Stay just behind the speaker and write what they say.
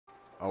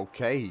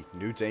Okay,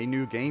 new day,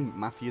 new game,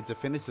 Mafia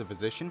Definitive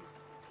Edition.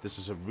 This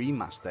is a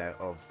remaster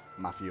of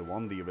Mafia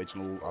 1, the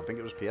original, I think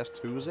it was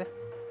PS2, was it?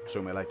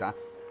 Something like that.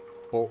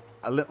 But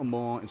a little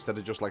more, instead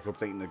of just like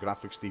updating the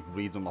graphics, they've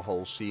redone the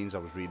whole scenes. I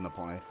was reading up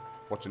on it,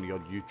 watching the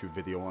odd YouTube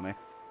video on it.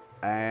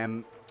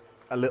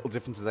 A little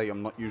different today,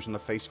 I'm not using the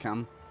face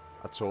cam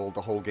at all.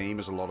 The whole game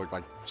is a lot of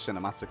like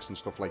cinematics and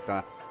stuff like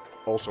that.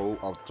 Also,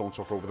 I don't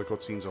talk over the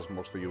cutscenes, as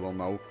most of you will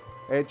know.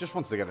 Just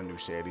wanted to get a new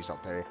series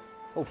out there.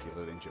 Hopefully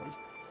you'll enjoy.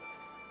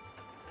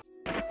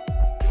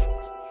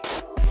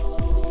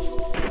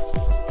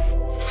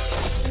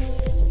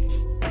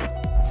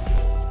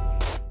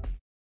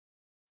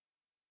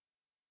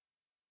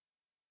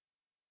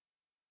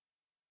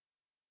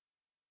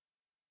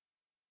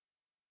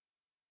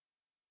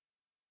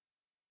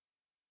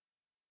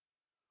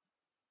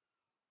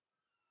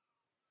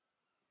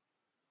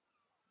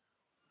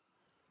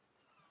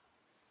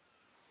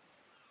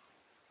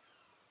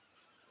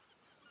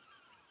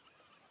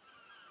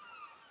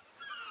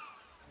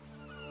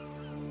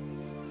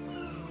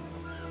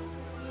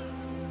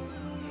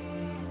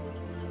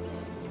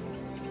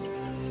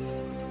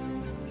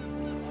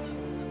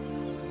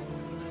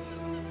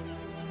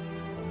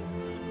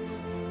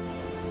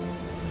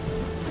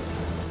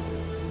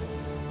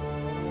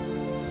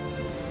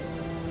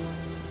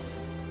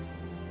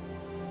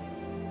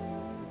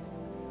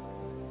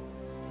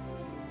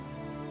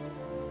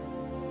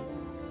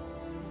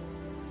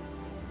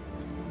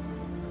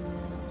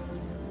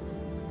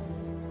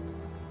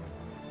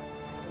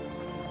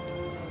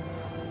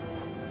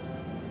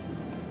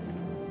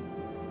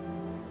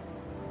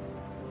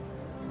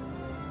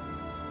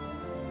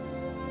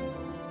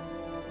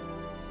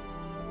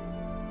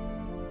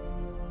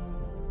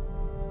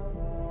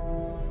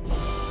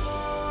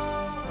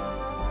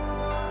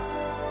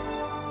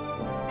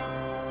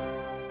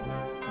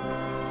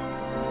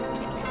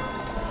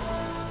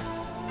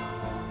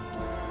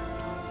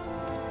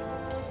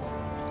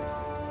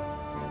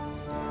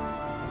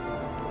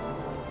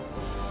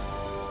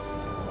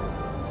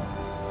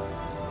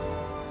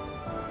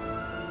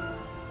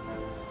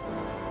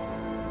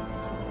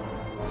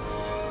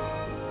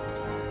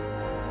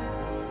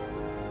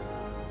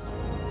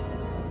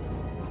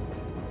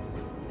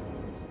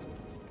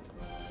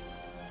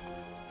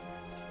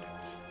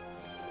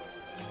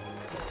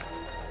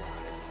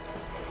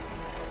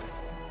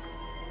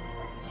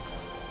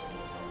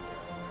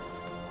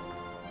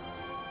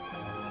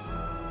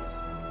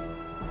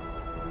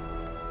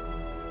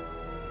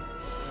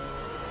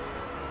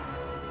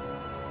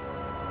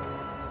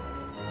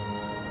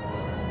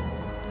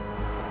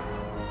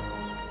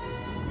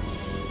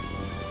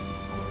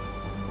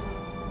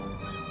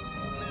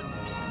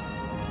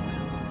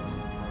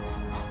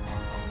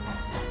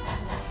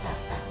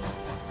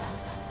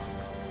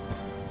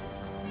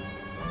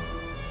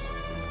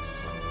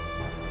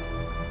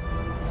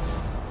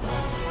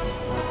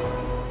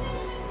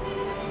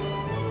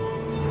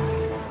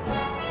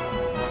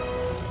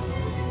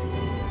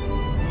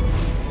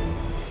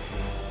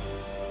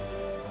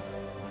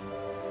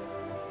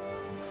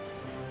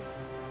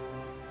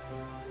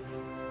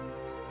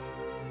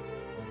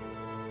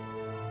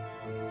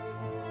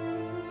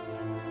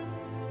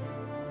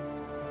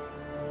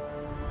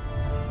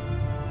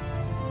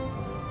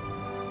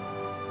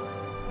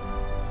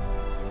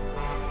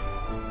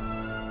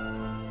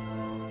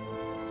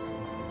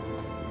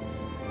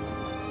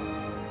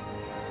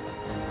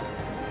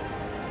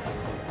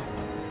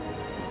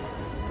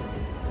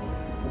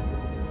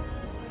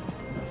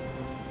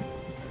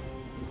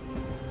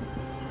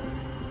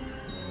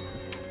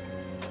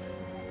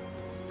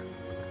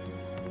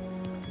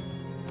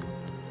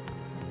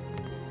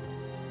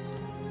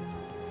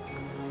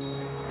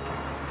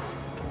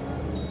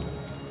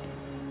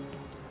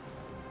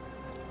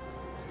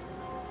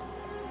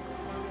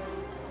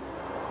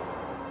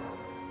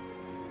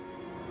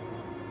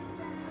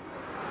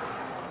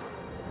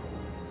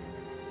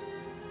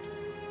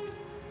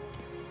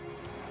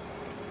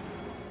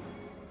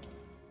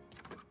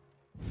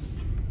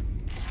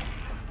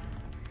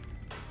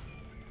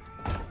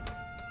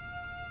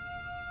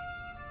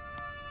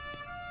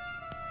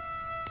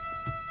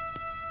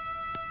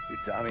 You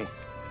Tommy?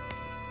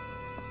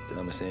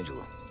 Thomas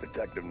Angelo.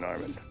 Detective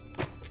Norman.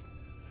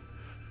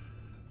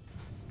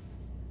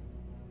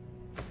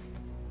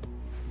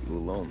 You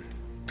alone?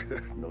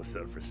 No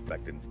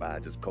self-respecting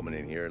badges coming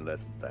in here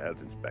unless it's the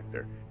health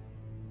inspector.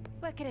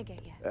 What can I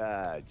get you?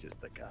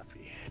 Just a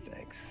coffee.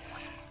 Thanks.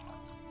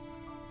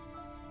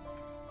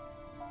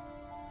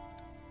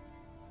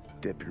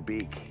 Dip your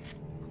beak.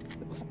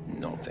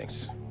 No,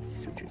 thanks.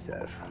 Suit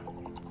yourself.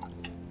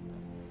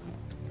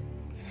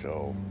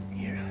 So,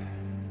 you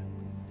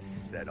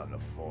said on the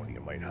phone you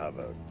might have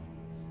a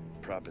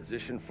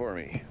proposition for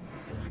me.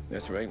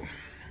 That's right.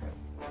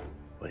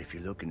 Well, if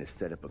you're looking to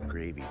set up a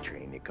gravy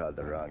train, you called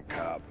the wrong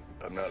cop.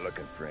 I'm not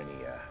looking for any,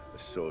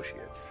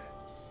 associates.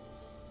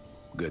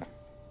 Good.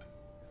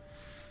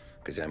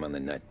 Because I'm on the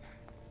nut.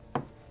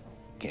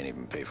 Can't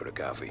even pay for the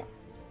coffee.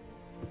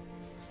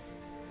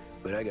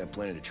 But I got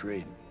plenty to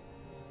trade.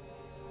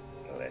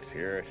 Let's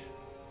hear it.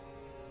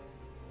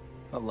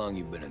 How long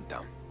you been in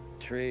town?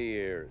 3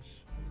 years.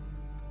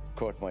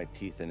 Caught my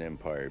teeth in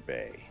Empire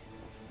Bay.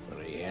 Well,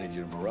 they handed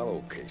you the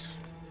Morello case.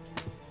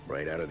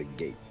 Right out of the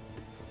gate.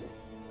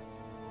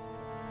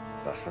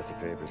 That's what the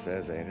paper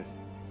says, ain't it?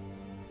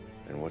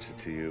 And what's it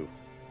to you?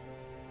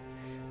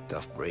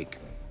 Tough break.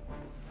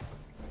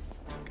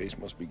 Case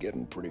must be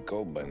getting pretty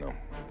cold by now.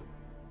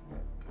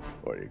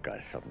 Or you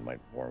got something might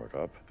warm it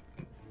up?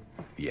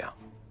 Yeah,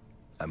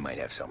 I might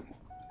have something.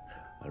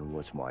 And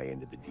what's my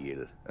end of the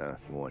deal? You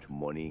want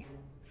money?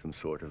 Some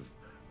sort of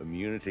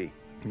immunity?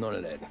 None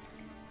of that.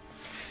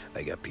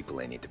 I got people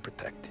I need to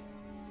protect.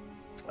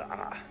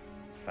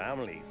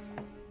 Families.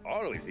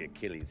 Always the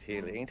Achilles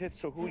heel, ain't it?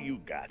 So who you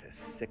got? A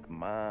sick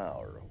ma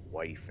or a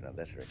wife and a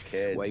litter of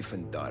kids? Wife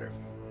and daughter.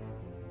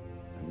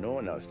 And no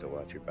one else to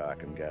watch your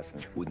back, I'm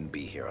guessing. Wouldn't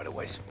be here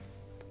otherwise.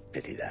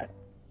 Pity that.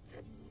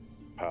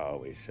 Pa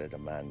always said a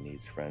man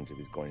needs friends if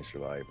he's going to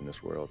survive in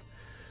this world.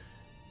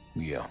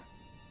 Yeah.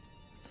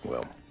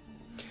 Well,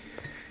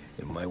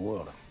 in my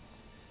world,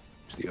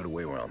 it's the other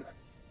way around.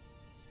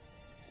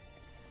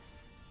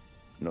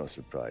 No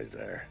surprise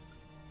there.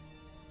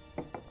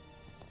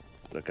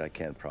 Look, I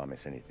can't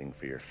promise anything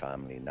for your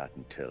family, not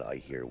until I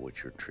hear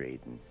what you're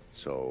trading.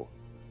 So,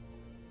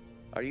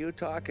 are you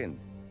talking?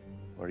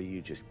 Or are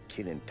you just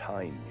killing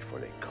time before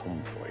they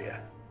come for you?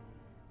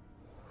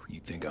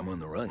 You think I'm on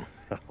the run?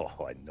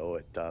 Oh, I know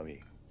it,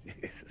 Tommy.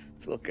 Jesus,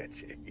 look at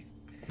you.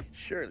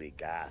 Surely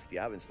gassed. You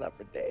haven't slept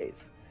for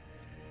days.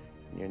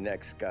 And your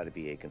neck's got to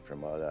be aching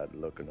from all that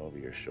looking over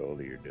your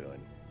shoulder you're doing.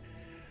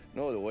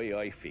 No, the way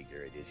I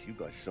figure it is you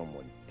got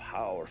someone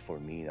powerful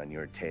mean on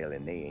your tail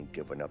and they ain't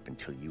giving up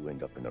until you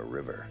end up in the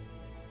river.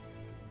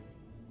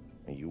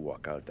 And you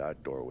walk out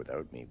that door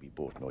without me, we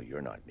both know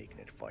you're not making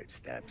it 5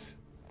 steps.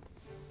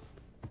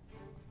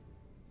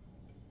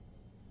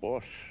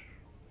 But,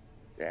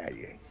 yeah,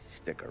 you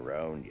stick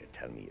around, you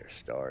tell me your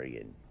story,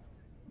 and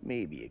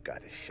maybe you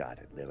got a shot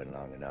at living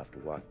long enough to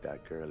walk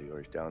that girl of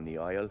yours down the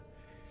aisle.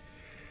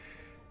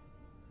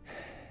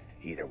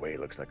 Either way, it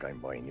looks like I'm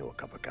buying you a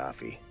cup of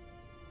coffee.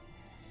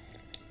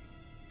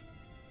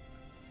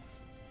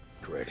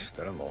 Christ,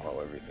 I don't know how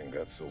everything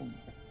got so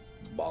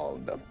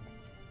balled up.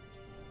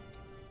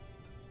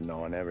 No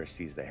one ever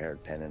sees the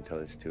haired pen until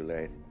it's too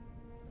late.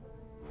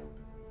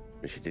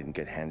 But you didn't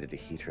get handed a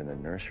heater in the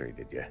nursery,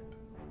 did you?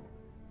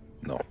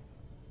 No.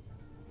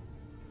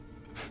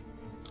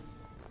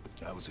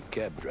 I was a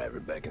cab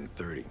driver back in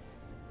 '30.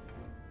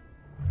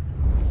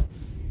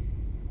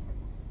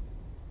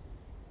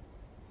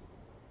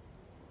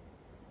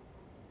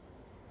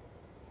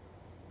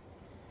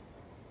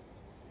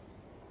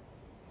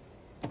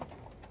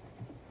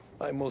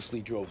 I mostly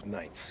drove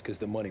nights, because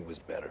the money was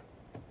better.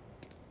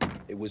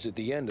 It was at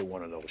the end of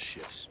one of those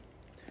shifts,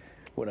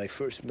 when I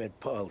first met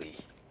Polly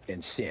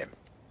and Sam.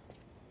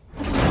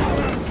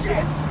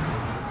 Shit!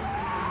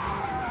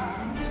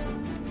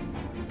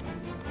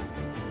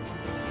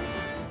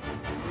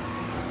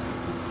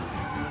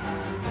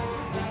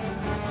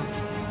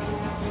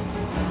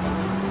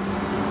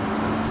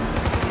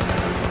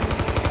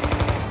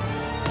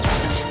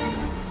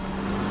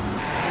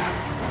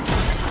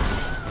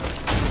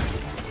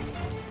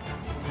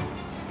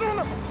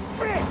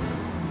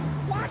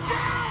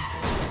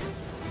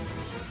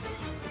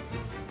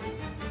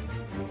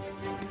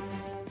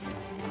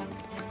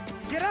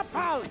 Get up,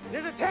 Polly!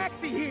 There's a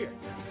taxi here!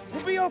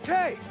 We'll be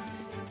okay!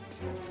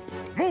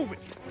 Move it!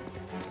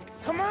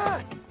 Come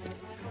on!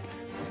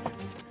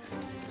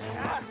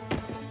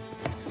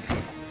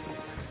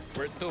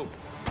 Where to?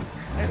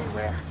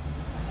 Anywhere.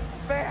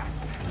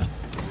 Fast!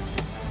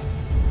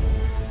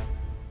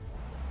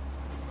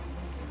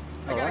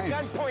 I got a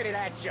gun pointed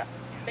at you.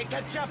 They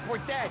catch up, we're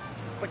dead.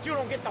 But you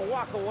don't get to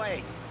walk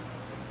away.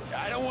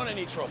 I don't want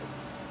any trouble.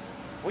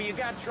 Well, you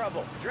got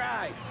trouble.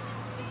 Drive.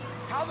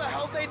 How the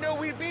hell they know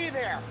we'd be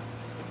there?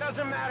 It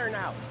doesn't matter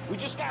now. We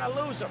just gotta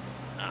lose them.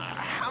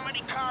 How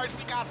many cars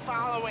we got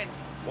following?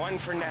 1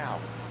 for now.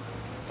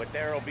 But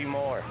there'll be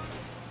more.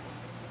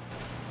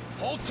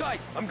 Hold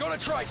tight. I'm gonna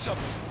try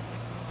something.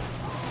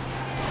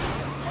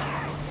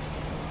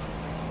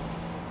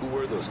 Who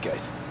were those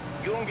guys?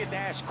 You don't get to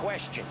ask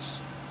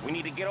questions. We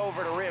need to get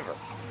over the river.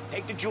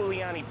 Take the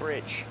Giuliani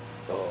Bridge.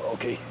 Oh,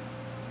 okay.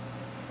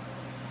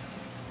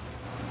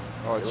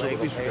 Alright, so Your at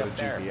leg least we will got a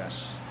pay up there.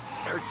 GPS.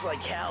 Hurts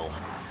like hell.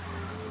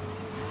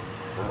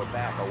 When we're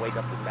back, I'll wake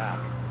up the doc.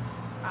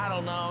 I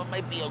don't know. It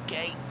might be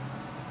okay.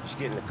 Just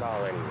get in the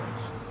call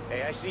anyways.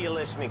 Hey, I see you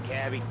listening,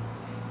 cabbie.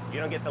 You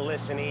don't get to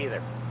listen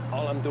either.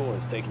 All I'm doing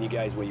is taking you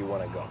guys where you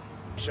want to go.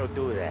 So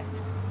do that.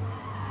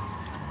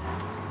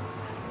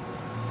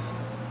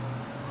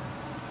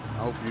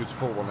 Oh,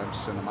 beautiful. One of them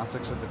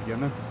cinematics at the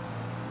beginning.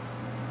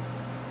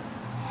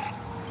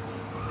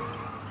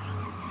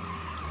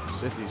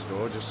 City's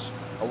gorgeous.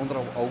 I wonder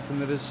how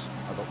open it is.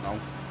 I don't know.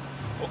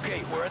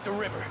 Okay, we're at the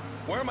river.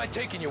 Where am I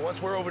taking you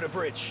once we're over the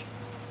bridge?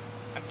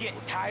 I'm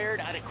getting tired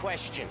out of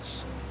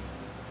questions.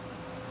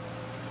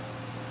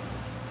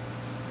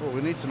 Well,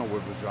 we need to know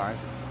where we drive.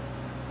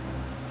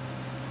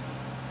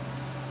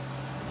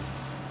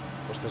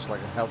 What's this,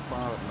 like a health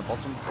bar at the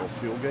bottom or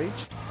fuel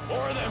gauge?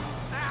 More of them.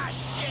 Ah,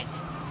 shit!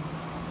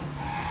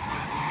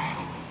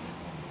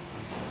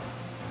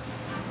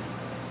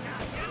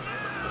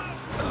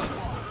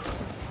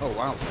 Oh,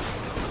 wow.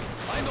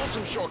 I know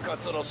some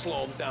shortcuts that'll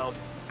slow them down.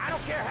 I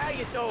don't care how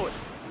you do it.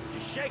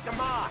 Just shake them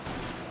off.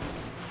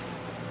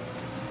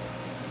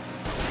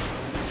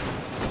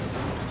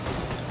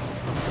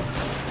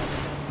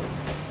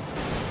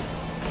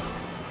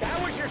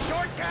 That was your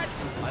shortcut?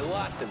 I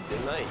lost him,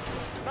 didn't I?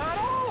 Not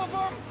all of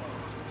them!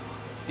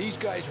 These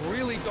guys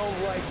really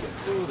don't like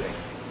it, do they?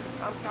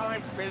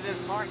 Sometimes business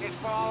partners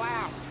fall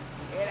out.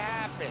 It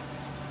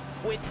happens.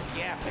 Quit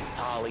yapping,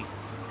 Polly.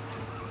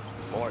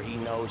 More he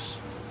knows,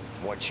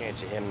 more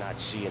chance of him not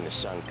seeing the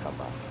sun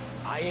come up.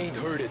 I ain't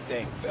heard a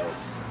thing,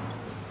 fellas.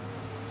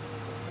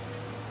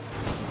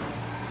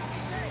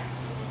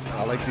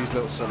 I like these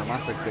little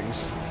cinematic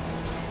things.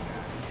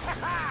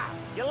 Ha!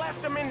 You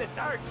left them in the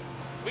dirt.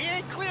 We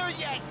ain't clear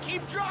yet.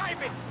 Keep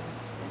driving.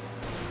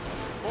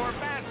 Poor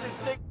bastards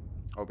think...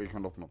 Oh, we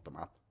can open up the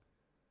map.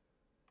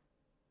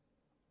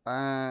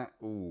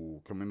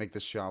 Ooh, can we make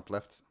this sharp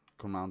left?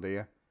 Come round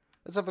here.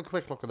 Let's have a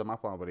quick look at the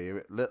map while we're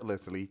here. Little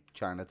Italy,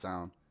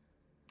 Chinatown,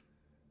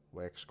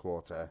 Works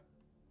Quarter,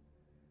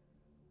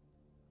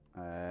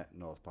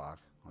 North Park,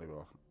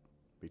 Hollywood,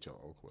 Beach at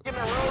Oakwood. In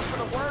the road for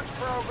the works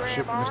program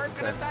Ship aren't missed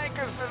the gonna 10. thank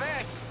us for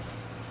this.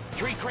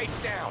 3 crates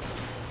down.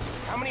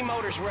 How many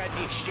motors were at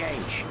the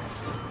exchange?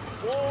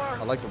 4,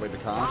 I like the way the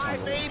car's 5,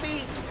 handled.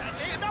 baby.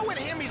 You know with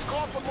him, he's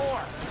going for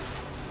more.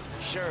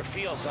 Sure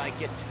feels like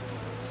it.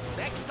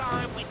 Next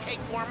time, we take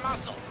more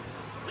muscle.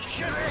 We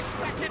should have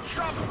expected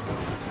trouble.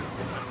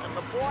 When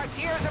the boss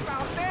hears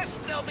about this,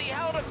 there'll be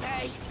hell to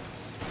pay.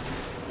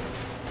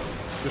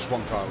 Just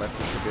one car left,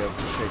 we should be able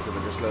to shake it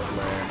with this little...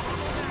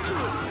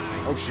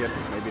 Oh shit,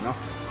 maybe not.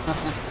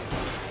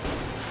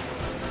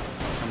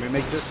 Can we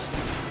make this?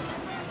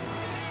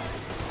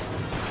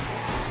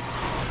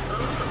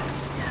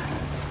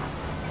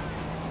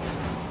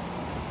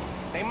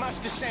 They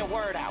must have sent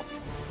word out.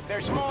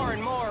 There's more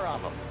and more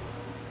of them.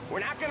 We're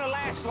not gonna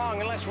last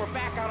long unless we're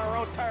back on our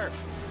own turf.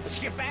 Let's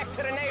get back to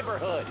the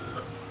neighborhood.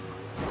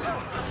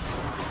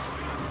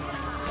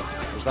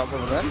 Was that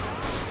one of them?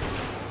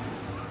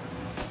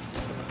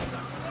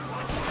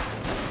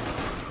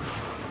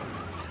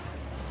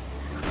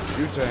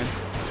 U-turn.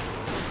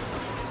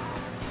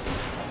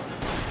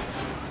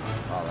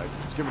 Alright,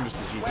 it's giving us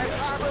the GPS. West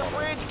Harbor stuff.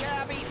 Bridge,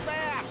 cabby,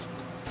 fast.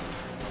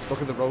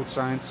 Look at the road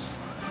signs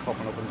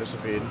popping up and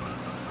disappearing.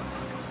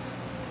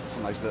 It's a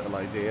nice little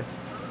idea.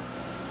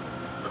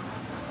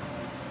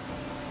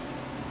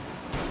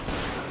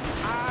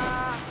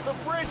 The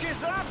bridge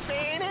is up,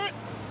 ain't it?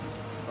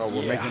 Oh,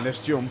 we're Yeah. making this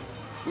jump.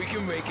 We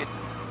can make it.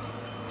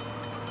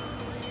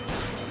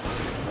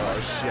 Oh What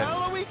the shit.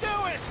 hell are we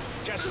doing?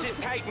 Just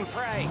sit tight and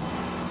pray.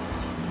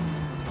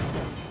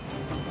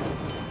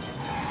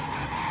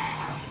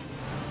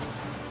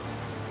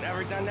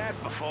 Never done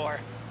that before.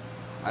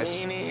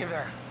 Nice. Me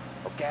neither.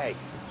 Okay,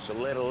 so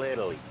Little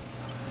Italy.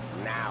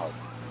 Now,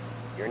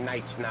 your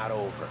night's not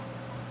over.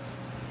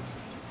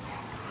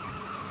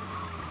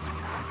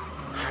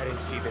 I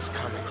didn't see this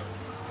coming.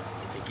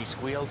 You think he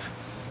squealed?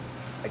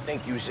 I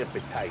think you zip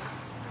it tight.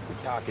 We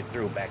talk it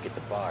through back at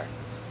the bar.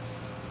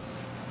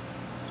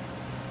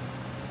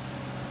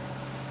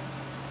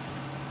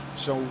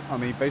 So, I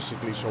mean,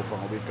 basically, so far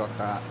we've got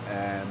that.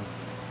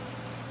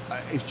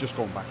 He's just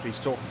going back. He's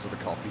talking to the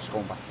cop. He's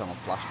going back telling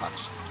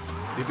flashbacks.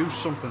 They do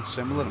something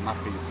similar in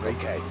Mafia 3.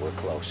 Okay, we're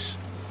close.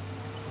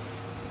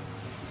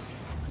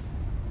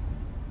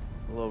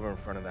 Pull over in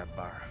front of that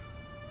bar.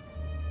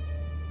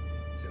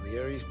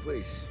 Salieri's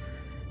place.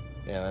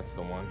 Yeah, that's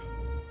the one.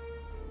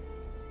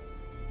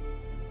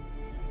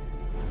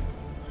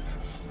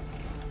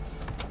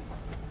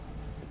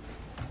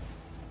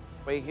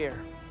 Wait here.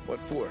 What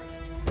for?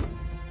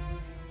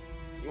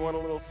 You want a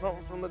little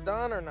something from the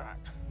Don or not?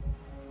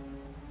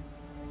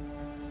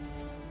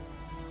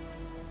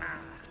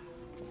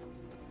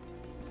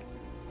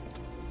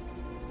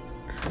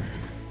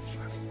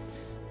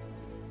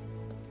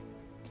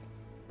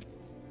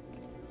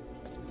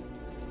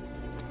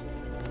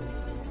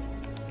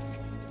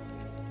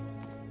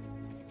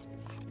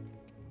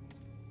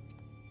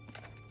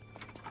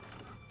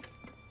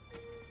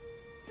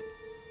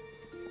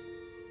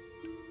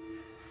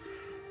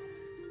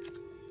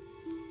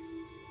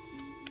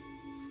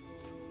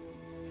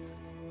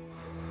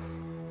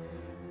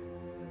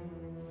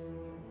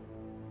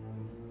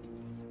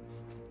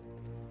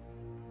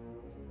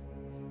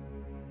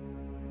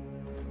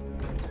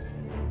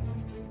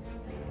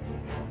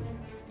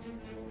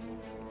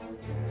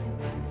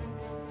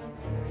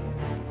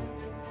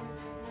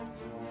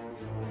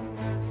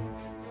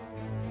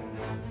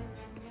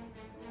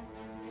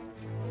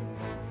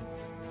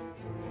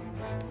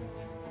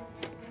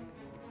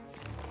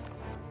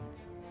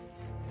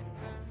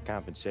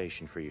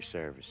 Compensation for your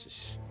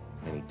services.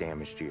 Any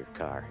damage to your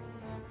car.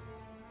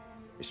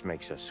 This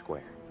makes us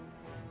square.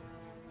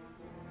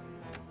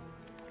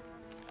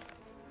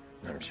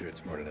 I'm sure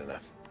it's more than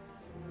enough.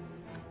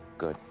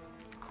 Good.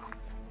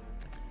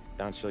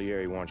 Don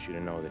Salieri wants you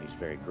to know that he's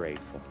very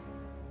grateful.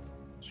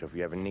 So if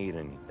you ever need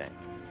anything,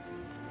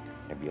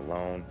 maybe a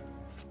loan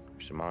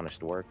or some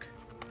honest work,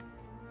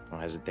 don't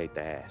hesitate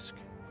to ask.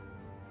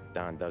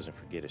 Don doesn't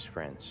forget his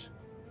friends.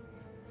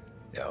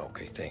 Yeah,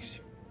 okay, thanks.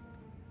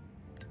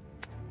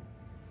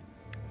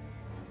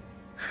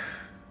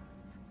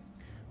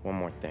 One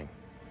more thing.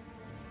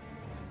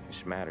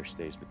 This matter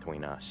stays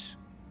between us.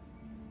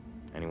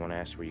 Anyone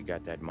asks where you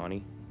got that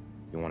money,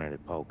 you won it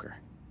at poker.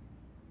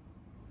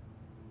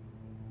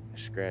 The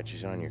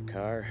scratches on your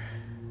car,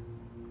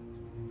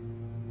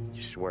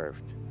 you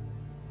swerved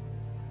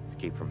to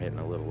keep from hitting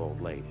a little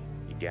old lady.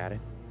 You got it?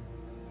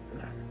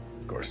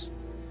 Of course.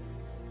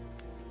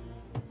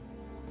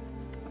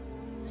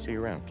 See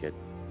you around, kid.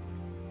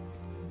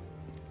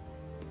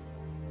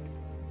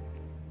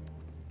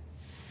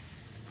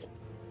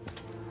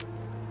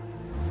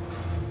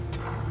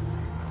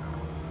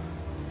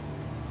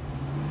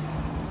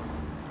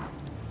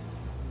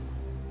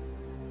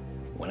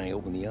 When I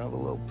opened the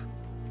envelope,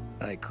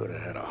 I could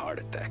have had a heart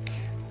attack.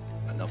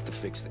 Enough to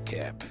fix the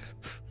cap.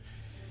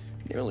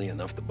 Nearly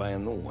enough to buy a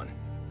new one.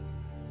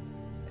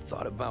 I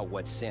thought about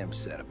what Sam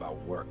said about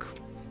work.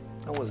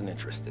 I wasn't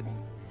interested.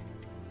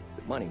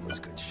 The money was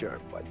good, sure,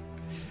 but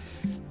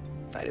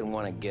I didn't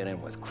want to get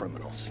in with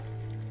criminals.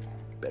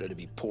 Better to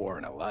be poor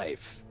and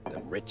alive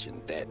than rich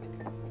and dead.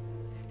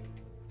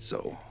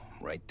 So,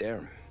 right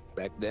there,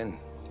 back then,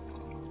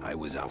 I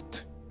was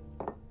out.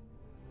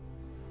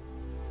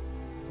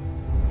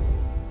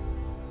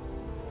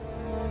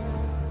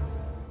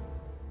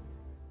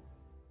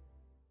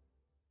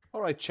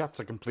 Alright,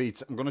 chapter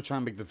complete. I'm going to try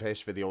and make the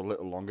first video a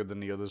little longer than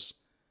the others.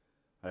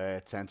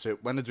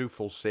 When I do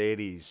full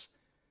series,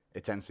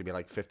 it tends to be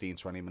like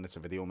 15-20 minutes a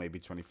video, maybe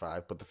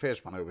 25. But the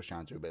first one I always try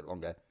and do a bit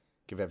longer.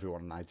 Give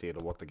everyone an idea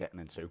of what they're getting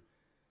into.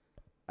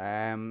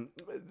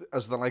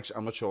 As the likes,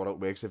 I'm not sure how it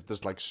works. If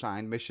there's like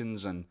side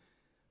missions and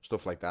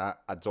stuff like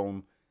that, I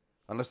don't,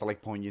 unless they're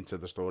like pointing to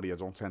the story, I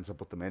don't tend to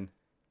put them in.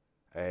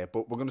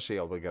 But we're going to see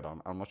how we get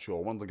on. I'm not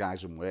sure. One of the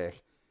guys in work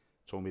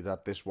told me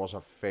that this was a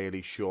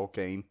fairly short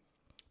game.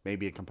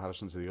 Maybe in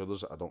comparison to the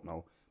others, I don't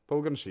know. But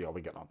we're going to see how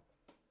we get on.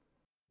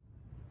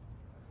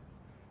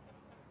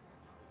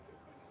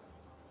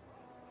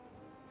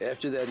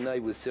 After that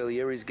night with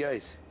Salieri's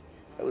guys,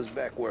 I was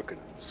back working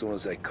as soon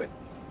as I could.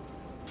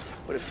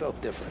 But it felt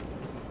different.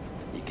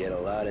 You get a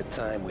lot of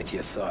time with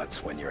your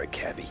thoughts when you're a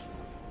cabbie.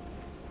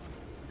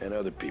 And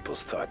other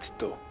people's thoughts,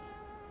 too.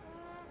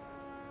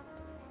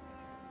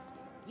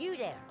 You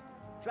there,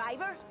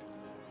 driver?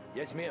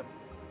 Yes, ma'am.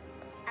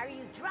 Are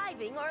you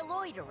driving or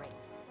loitering?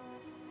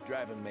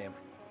 Driving, ma'am.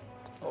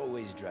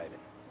 Always driving.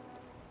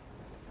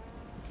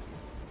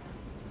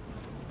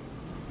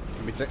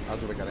 Can we take... How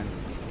do we get in?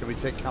 Can we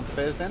take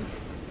campfires then?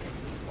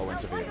 Oh, Now,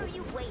 into what vehicle. are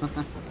you waiting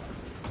for?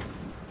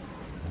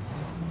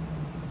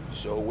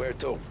 So where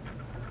to?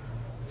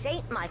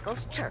 St.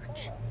 Michael's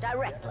Church,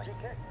 directly.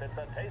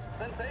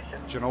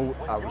 Do you know,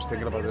 I was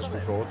thinking about this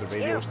before, the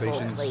radio Careful,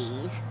 stations...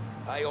 please.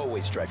 I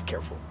always drive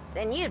careful.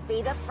 Then you'd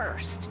be the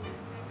first.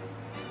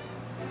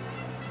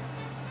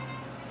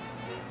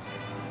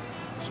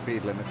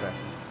 Speed limiter.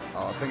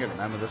 Oh, I think I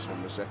remember this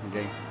from the second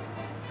game.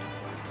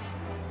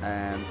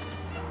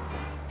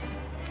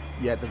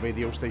 Yeah, the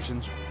radio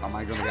stations. Am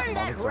I going to get Turn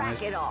that monetized?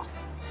 racket off.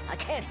 I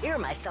can't hear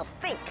myself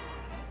think.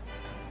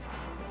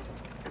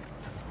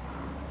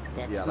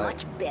 That's Yeah,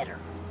 much better.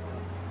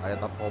 I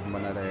had that problem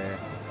when I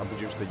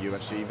produced the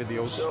UFC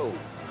videos. So,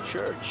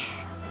 church.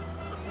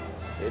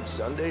 It's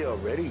Sunday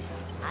already?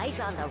 Eyes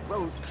on the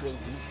road,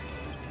 please.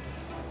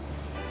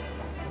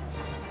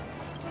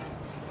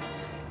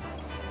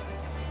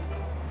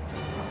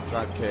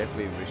 Drive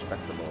carefully and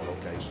respect the law,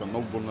 okay? So no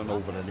running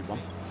over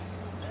anyone.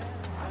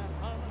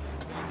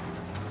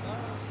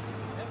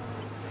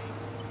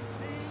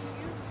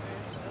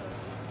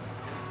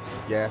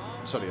 Yeah,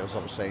 sorry, as I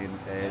was saying,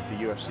 the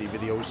UFC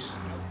videos,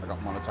 I got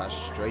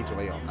monetized straight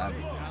away on them.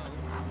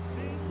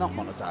 Not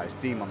monetized,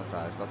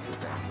 demonetized, that's the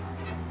term.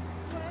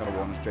 Got a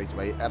warning straight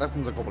away. It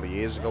happened a couple of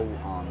years ago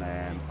on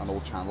an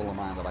old channel of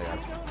mine that I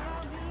had.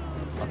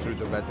 I threw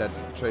the Red Dead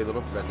trailer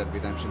up, Red Dead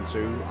Redemption 2,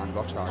 and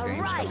Rockstar The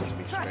Games right, got to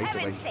me for straight away.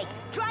 heaven's sake,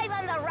 drive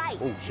on the right.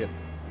 Oh shit,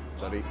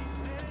 sorry.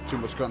 Too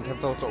much Grand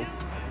Theft Auto.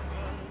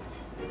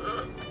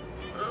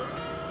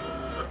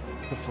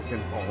 The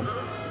fucking horn.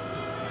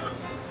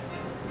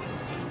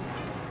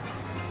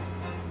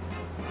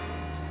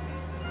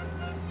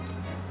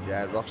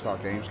 Yeah,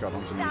 Rockstar Games got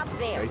onto Stop me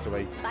there, straight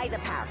away. by the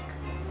park.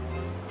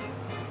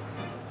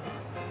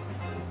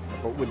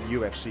 But with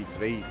UFC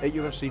 3,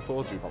 UFC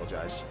 4, to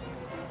apologise.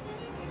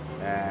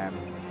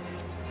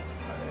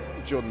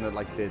 Jordan,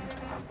 like the, do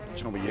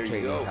you know where you're Here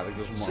you training go.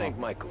 characters and St. whatnot?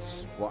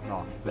 Michael's.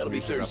 Whatnot. There's That'll be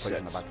music 30 that plays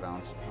in the cents.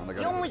 background. And they're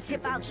The gonna only do a few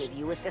tip I'll things. give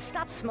you is to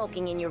stop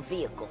smoking in your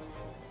vehicle.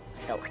 I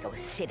felt like I was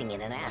sitting in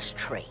an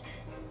ashtray.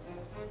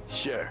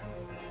 Sure.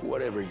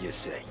 Whatever you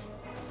say.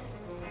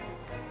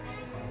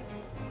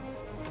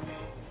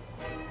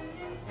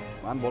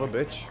 Man, what a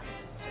bitch.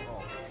 It's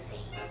all the same.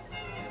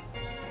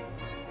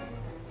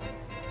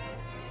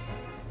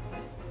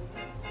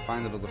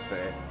 Find another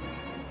fare.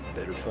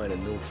 Better find a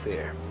new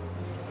fare.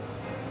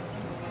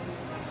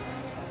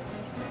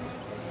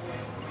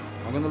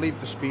 I'm going to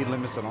leave the speed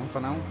limiter on for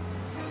now.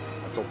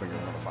 I don't think I'm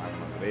going to find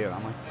one over here,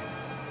 am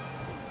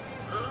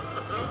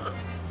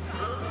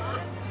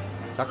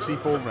I? Taxi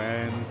for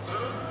rent.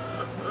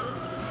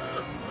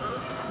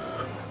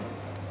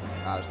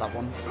 Ah, there's that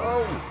one.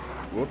 Oh!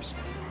 Whoops.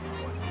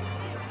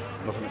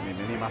 Looking at my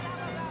mini-map.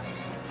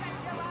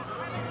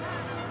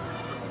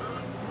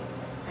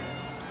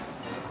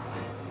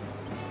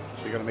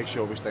 So you got to make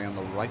sure we stay on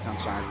the right-hand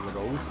side of the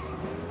road.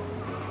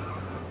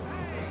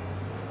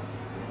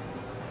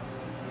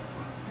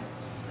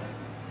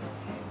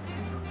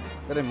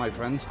 Get in, my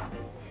friend.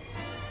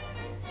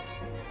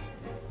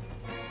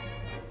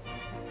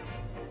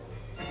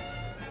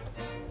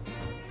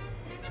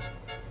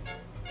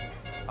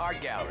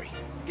 Art gallery.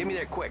 Get me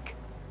there quick.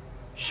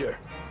 Sure.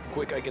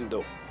 Quick I can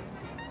do.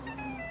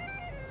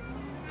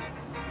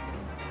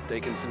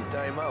 Taking some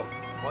time out.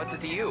 What's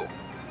it to you?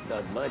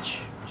 Not much.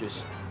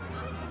 Just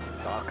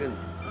talking.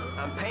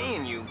 I'm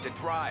paying you to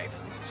drive,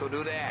 so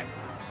do that.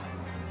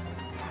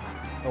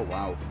 Oh,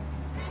 wow.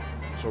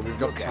 So we've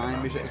got Look at time.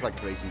 him out It's like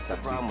crazy The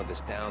taxi. problem with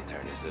this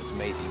downturn is that it's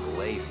made people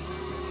lazy.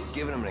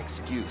 Giving them an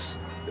excuse.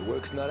 The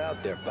work's not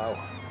out there, pal.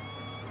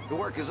 The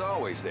work is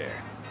always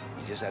there.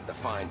 You just have to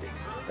find it.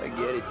 I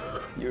get it.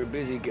 You're a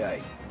busy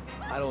guy.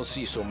 I don't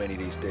see so many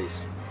these days.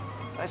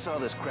 I saw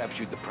this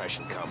crapshoot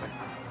depression coming.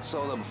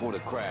 Sold up before the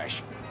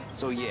crash.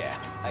 So yeah,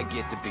 I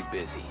get to be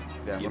busy.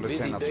 Yeah, I'm Your gonna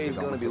busy turn that days speed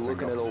on gonna be to looking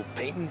think at of- old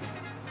paintings?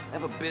 I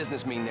have a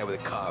business meeting there with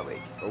a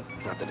colleague. Oh.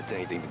 Not that it's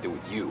anything to do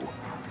with you.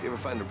 If you ever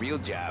find a real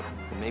job,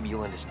 then maybe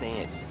you'll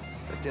understand.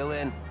 Until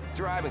then,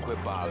 drive and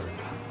quit bothering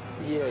me.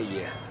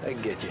 Yeah, I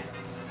get you.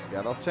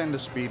 Yeah, I'll turn the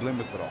speed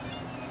limiter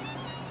off.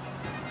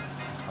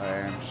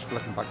 Just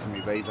flicking back to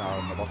my radar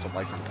on the bottom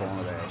right-hand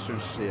corner there. As soon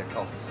as I see a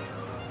cop,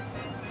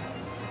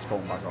 it's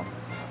going back on.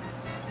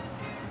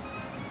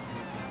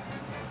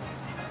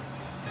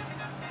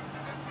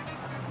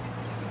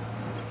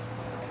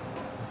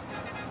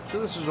 So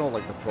this is all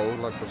like the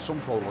prologue, but some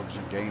prologues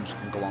in games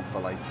can go on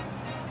for like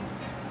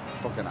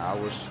fucking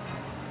hours.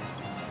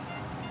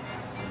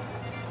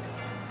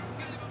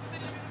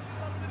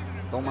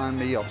 Don't mind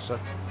me, officer.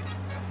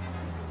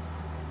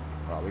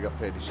 Right, we got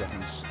 30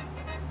 seconds.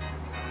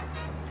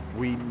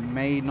 We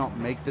may not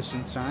make this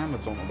in time. I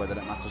don't know whether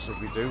it matters if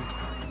we do.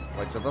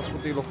 Right, so that's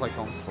what they look like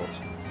on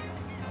foot.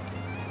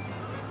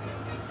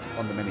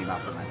 On the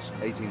mini-map, I meant.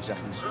 18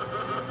 seconds.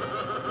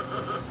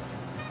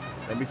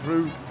 Let me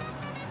through.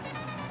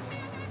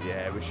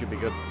 Yeah, we should be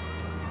good.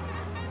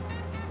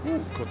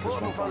 Ooh, cut Pull this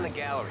up one in front of the fine.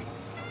 gallery.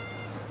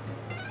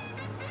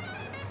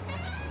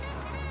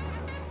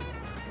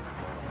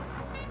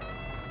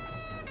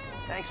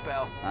 Thanks,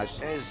 pal. Nice.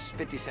 There's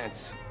 50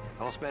 cents.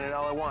 I won't spend it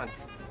all at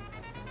once.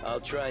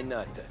 I'll try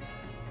not to.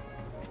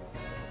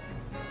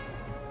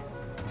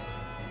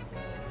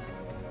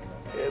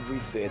 Every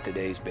fare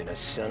today's been a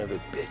son of a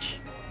bitch.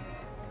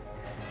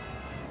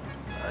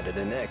 On to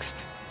the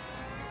next.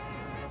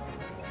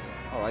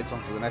 Alright,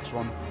 on to the next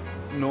one.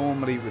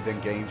 Normally within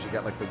games you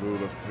get like the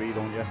rule of 3,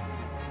 don't you?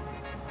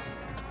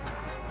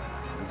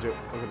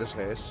 Look at this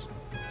hearse.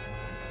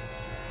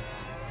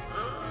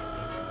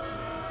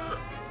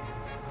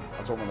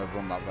 I don't want to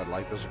run that red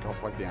light. There's a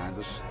cop right behind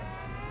us.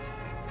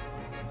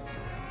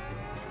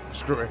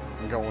 Screw it,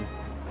 I'm going.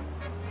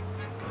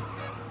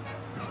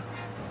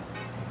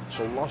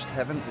 So Lost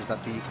Heaven, is that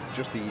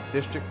just the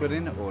district we're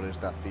in, or is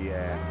that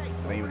the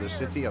name of the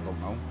city? I don't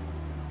know.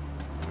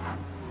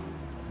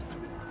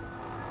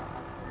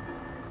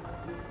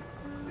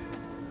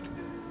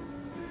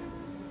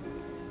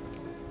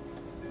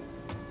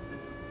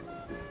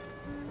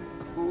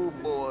 Oh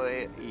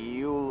boy,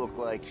 you look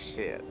like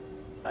shit.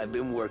 I've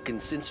been working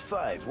since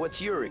 5.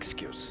 What's your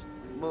excuse?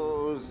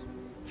 Booze,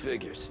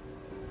 Figures.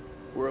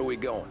 Where are we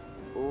going?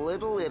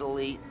 Little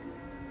Italy,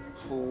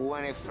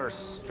 21st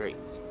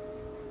Street.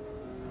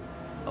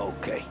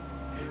 Okay.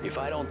 If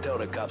I don't tell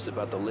the cops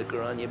about the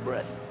liquor on your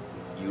breath,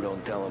 you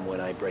don't tell them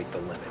when I break the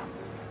limit.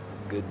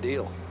 Good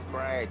deal.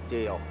 Great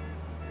deal.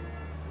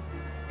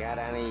 Got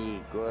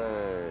any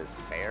good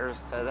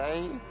fares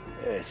today?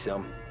 Yeah,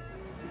 some.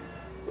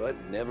 But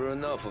never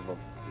enough of them.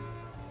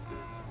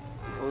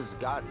 Who's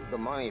got the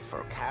money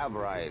for cab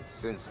rides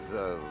since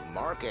the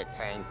market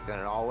tanked and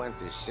it all went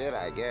to shit,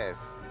 I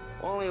guess?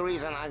 Only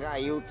reason I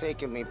got you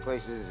taking me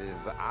places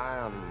is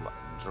I'm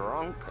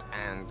drunk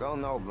and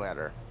don't know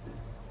better.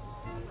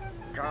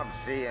 Cops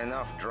see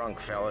enough drunk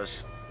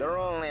fellas. They're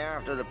only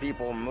after the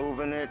people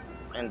moving it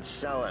and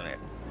selling it.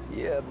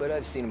 Yeah, but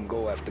I've seen them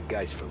go after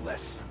guys for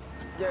less.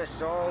 Yes,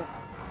 so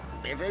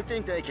if they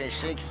think they can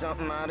shake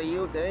something out of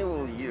you, they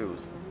will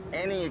use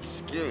any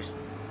excuse.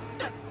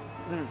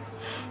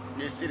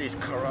 This city's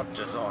corrupt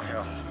as all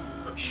hell.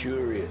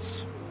 Sure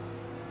is.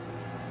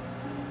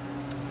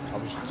 I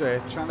was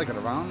trying to get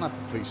around that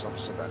police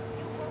officer then.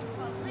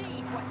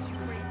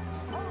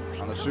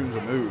 And as soon as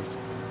I moved,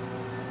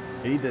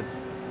 he did.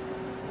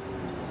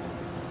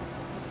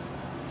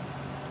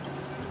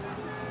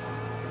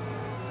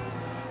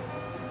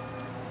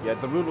 Yeah,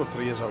 the rule of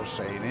 3, as I was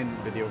saying, in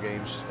video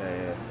games,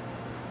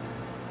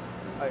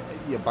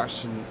 you're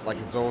bashing like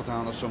a door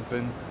down or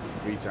something,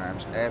 3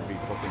 times, every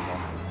fucking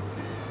one.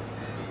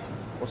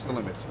 What's the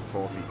limit?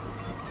 40.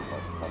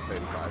 Well,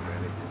 35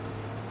 really.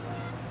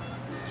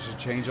 Does it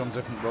change on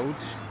different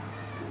roads?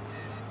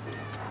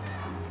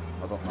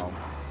 I don't know.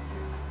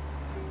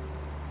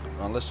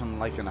 Unless I'm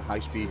like in a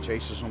high-speed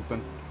chase or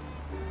something,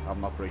 I'm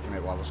not breaking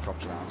it while there's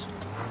cops around.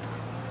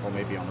 Or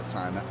maybe on a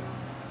timer.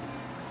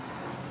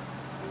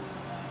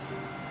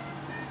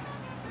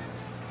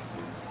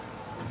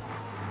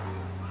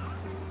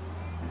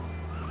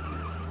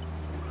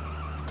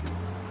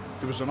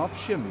 There was an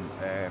option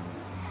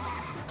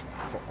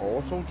for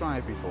auto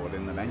drive before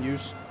in the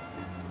menus,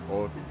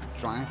 or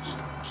drive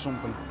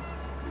something.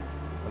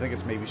 I think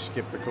it's maybe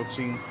skip the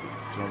cutscene,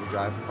 you know, the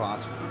driving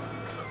part.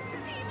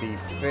 They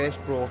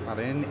first brought that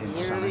in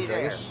San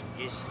Andreas.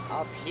 Just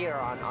up here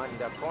on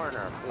the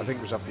corner, please. I think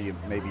it was after you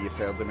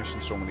failed the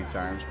mission so many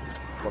times,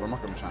 but I'm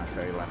not going to try and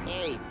fail any.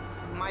 Hey,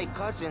 my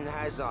cousin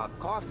has a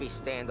coffee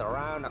stand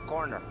around the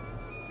corner.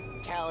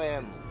 Tell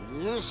him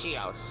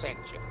Lucio sent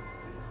you.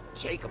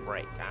 Take a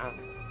break, huh?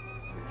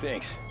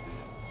 Thanks.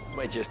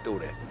 Might just do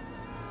that.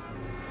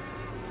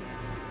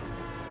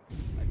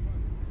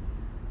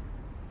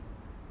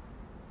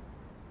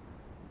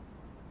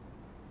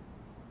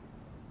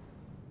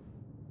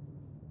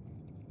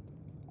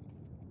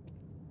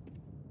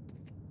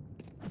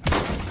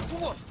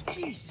 Whoa,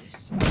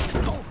 Jesus.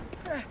 Oh.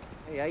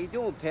 Hey, how you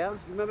doing, pal? You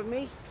remember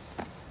me?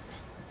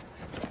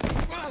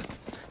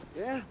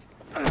 Yeah?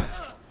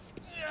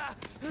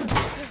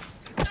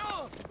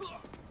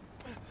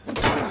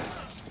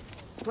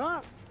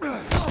 Huh?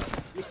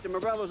 Mr.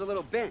 Morello's a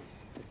little bent.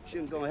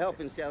 Shouldn't go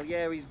helping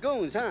Salieri's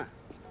goons, huh?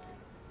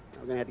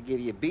 I'm gonna have to give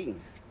you a beating.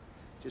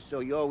 Just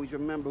so you always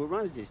remember who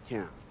runs this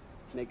town.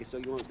 Make it so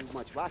you won't do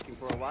much rocking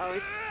for a while.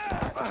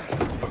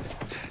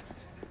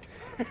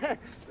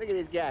 Look at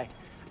this guy.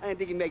 I didn't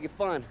think he'd make it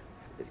fun.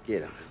 Let's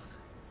get him.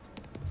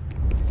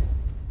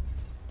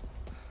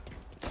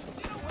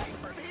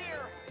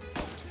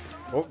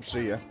 Oh,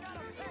 see ya.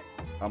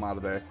 I'm out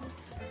of there.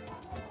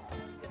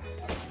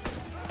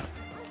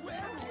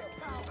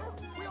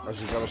 Has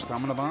he got a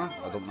stamina bar?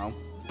 I don't know.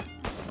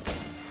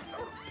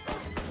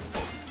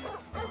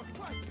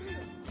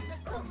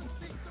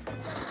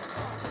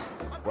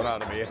 We're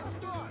out of here.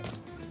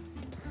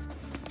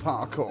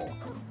 Parkour.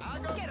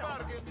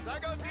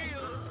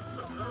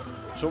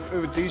 So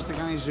these the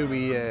guys who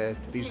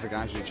these are the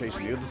guys who are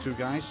chasing the other 2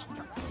 guys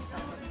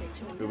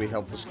who we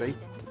helped escape.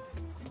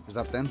 Is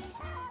that them?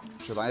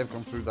 Should I have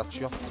gone through that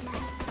shop?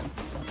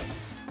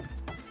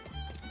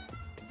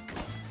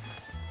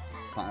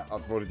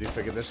 I've already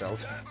figured this out.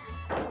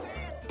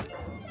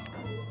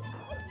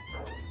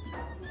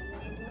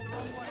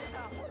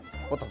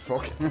 What the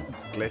fuck?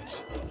 It's a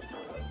glitch.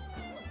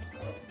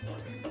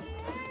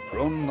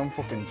 Run, I'm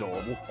fucking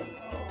adorable.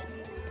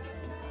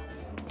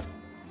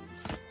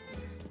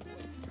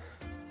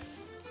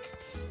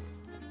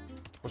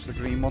 What's the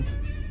green one?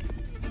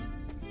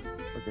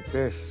 Look at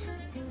this.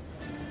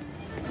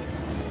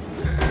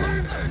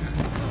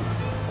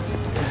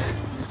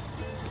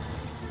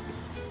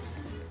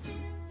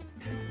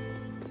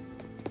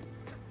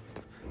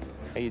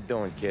 How you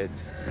doing, kid?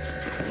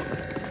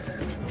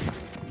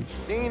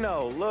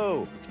 Dino,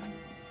 Lou. You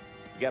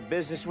got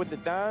business with the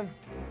Don?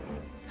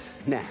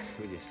 Nah,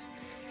 we're just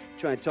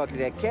trying to talk to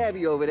that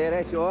cabbie over there,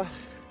 that's all.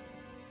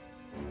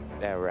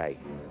 That right.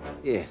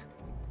 Yeah.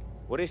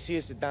 Well, this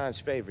here's the Don's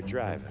favorite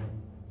driver.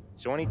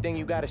 So anything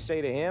you gotta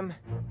say to him,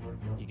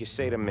 you can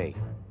say to me.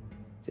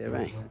 Is that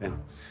right? Well,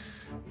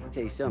 I'll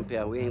tell you something,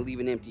 pal. We ain't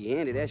leaving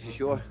empty-handed, that's for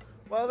sure.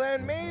 Well,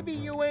 then maybe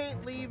you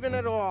ain't leaving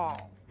at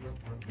all.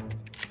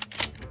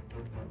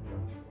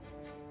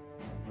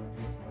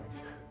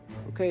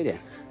 Okay, then.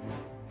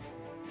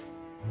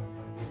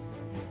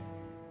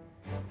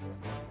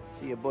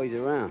 See your boys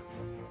around.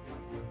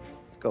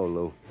 Let's go,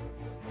 Lou.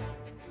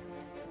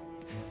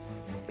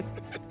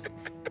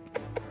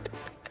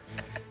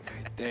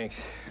 Thanks.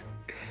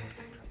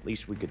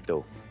 Least we could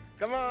do.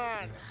 Come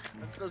on,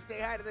 let's go say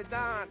hi to the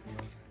Don.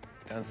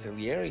 Don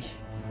Salieri?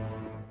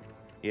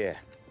 Yeah.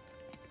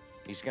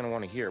 He's gonna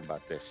want to hear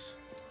about this.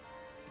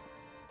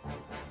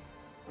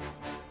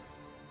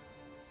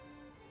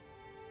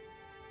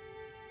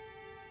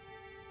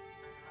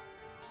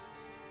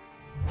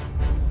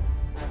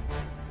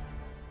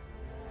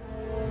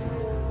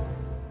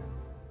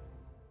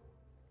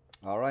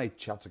 Alright,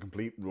 chapter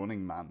complete,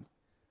 Running Man.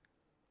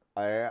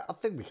 I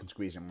think we can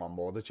squeeze in one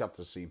more. The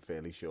chapters seem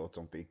fairly short,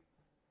 don't they?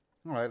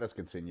 Alright, let's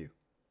continue.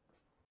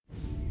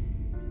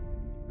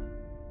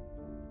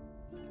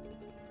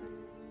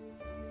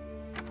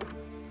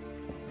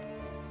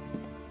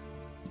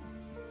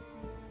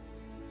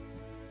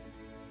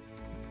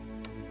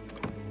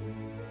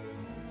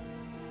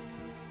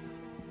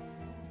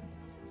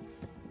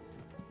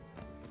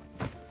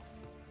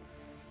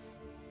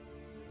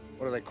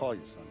 What do they call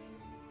you, son?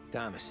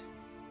 Thomas.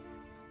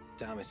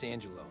 Thomas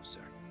Angelo,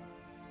 sir.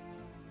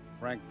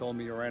 Frank told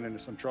me you ran into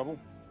some trouble?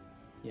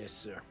 Yes,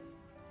 sir.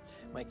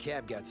 My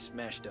cab got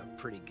smashed up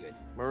pretty good.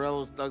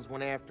 Morello's thugs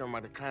went after him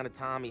on account of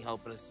Tommy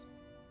helping us.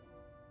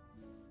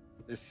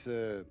 This,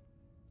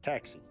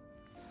 taxi.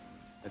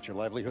 That's your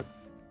livelihood?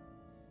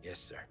 Yes,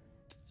 sir.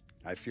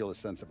 I feel a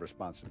sense of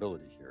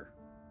responsibility here.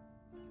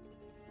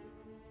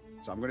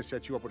 So I'm going to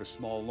set you up with a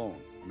small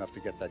loan, enough to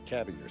get that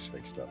cab of yours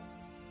fixed up.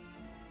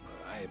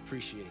 I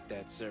appreciate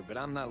that, sir, but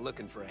I'm not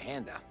looking for a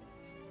handout.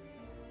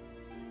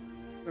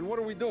 Then what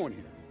are we doing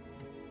here?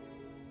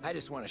 I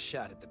just want a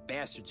shot at the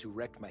bastards who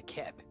wrecked my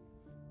cab.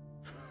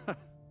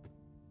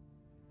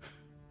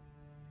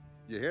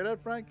 You hear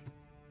that, Frank?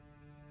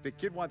 The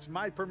kid wants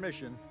my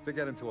permission to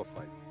get into a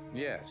fight.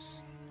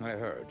 Yes, I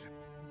heard.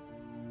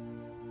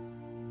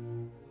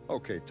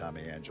 Okay,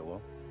 Tommy Angelo.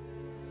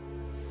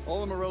 All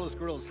the Morello's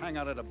girls hang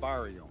out at a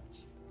bar he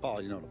owns.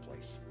 Paul, you know the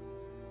place.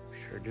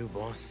 Sure do,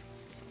 boss.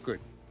 Good.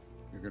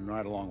 You're gonna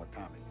ride along with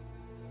Tommy.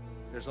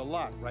 There's a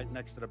lot right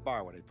next to the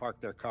bar where they park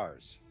their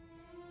cars.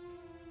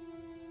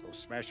 Go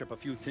smash up a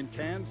few tin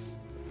cans,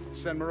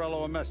 send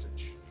Morello a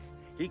message.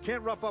 He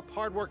can't rough up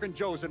hard-working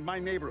Joes in my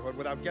neighborhood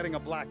without getting a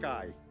black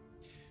eye.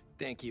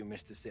 Thank you,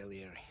 Mr.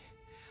 Salieri.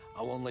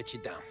 I won't let you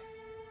down.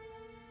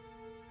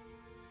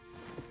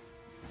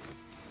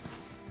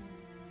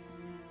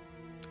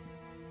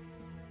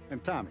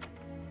 And Tommy,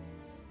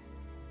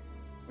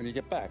 when you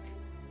get back,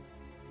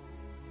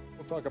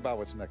 we'll talk about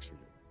what's next for you.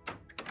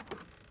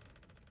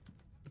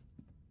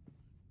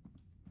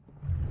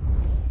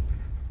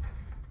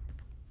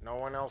 No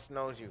one else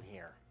knows you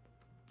here,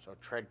 so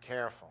tread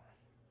careful,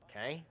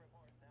 okay?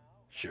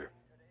 Sure.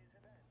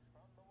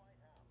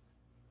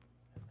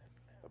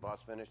 The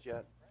boss finished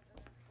yet?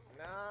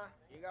 Nah,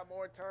 you got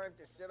more time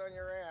to sit on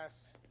your ass.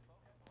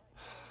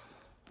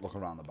 Look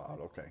around the bar,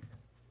 okay.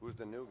 Who's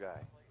the new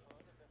guy?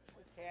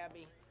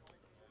 Cabby,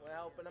 we're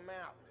helping him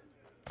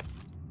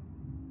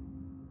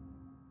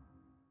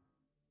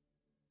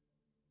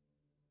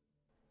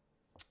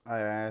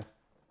out.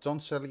 Don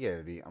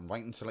Salieri, I'm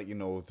writing to let you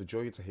know the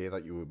joy to hear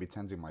that you will be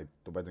attending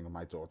the wedding of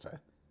my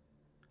daughter.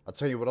 I'll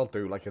tell you what I'll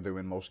do, like I do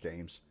in most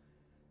games.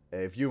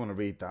 If you want to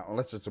read that,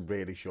 unless it's a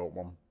really short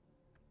one,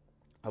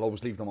 I'll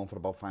always leave them on for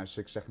about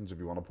 5-6 seconds if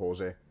you want to pause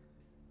it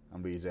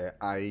and read it.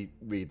 I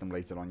read them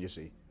later on, you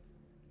see.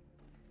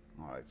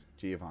 Alright,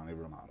 Giovanni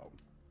Romano.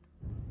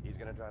 He's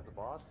gonna drive the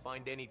boss?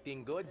 Find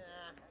anything good?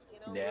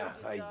 Yeah,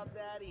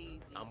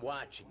 I'm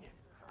watching you.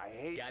 I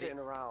hate Got sitting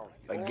it? around.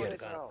 I get it.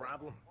 Got a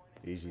problem?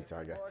 Easy,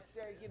 Tiger. Boss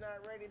says you're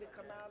not ready to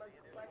come out on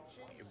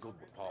collections. You're good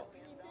with Paul.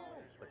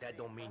 But that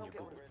don't mean you're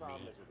good with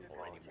me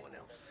or anyone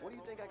else. What do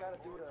you think I gotta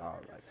do to...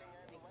 Alright.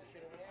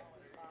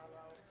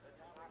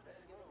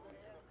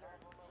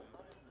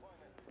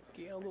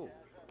 Che allo?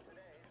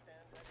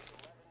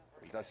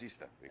 Il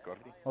tassista,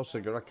 ricordi? Oh,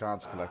 cigarette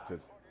cards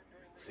collected.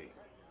 See.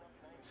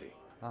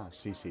 Ah,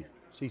 CC.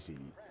 CC.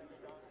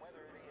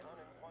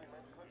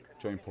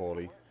 Join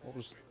Paulie. What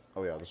was...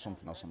 Oh yeah, there's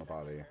something else on the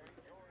bar here.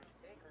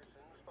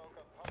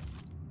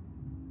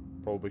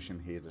 Prohibition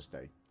here to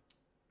stay.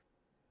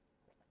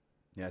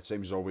 Yeah,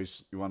 same as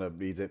always. You want to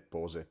read it,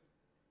 pause it.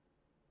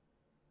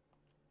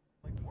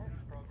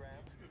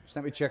 Just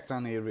let me check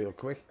down here real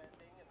quick.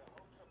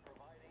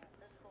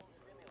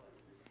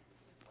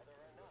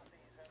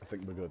 I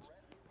think we're good.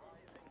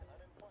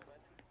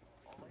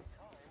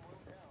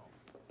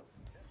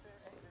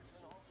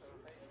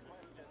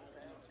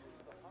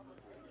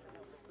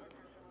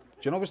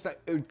 Do you know what's that?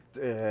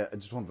 I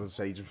just wanted to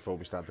say just before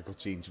we start the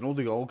cutscene. Do you know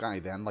the old guy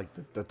then, like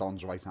the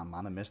Don's right hand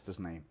man? I missed his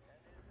name.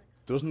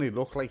 Doesn't he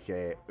look like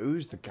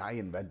who's the guy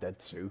in Red Dead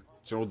 2?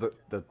 Do you know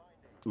the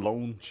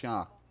loan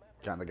shark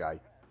kind of guy?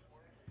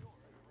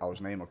 Oh, his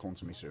name will come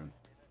to me soon.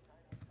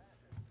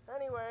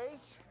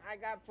 Anyways, I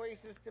got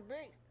places to be.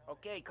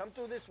 Okay, come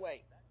through this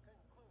way.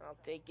 I'll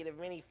take you to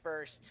Vinny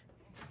first.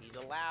 He's a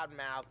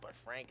loudmouth, but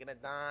Frank and the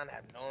Don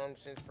have known him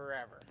since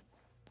forever.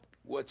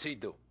 What's he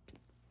do?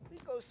 We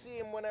go see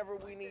him whenever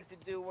we need to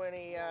do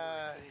any,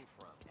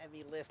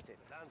 heavy lifting.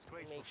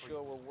 Make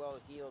sure we're well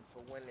healed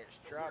for when there's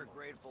trouble.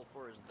 We're grateful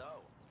for his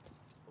dough,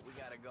 but we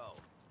gotta go.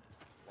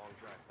 Long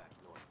drive back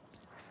north.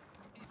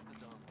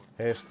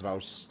 Herr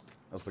Strauss,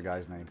 that's the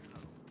guy's name.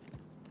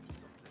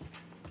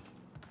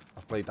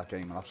 I've played that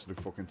game an absolute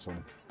fucking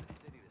ton.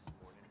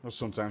 Well,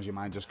 sometimes your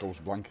mind just goes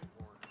blank.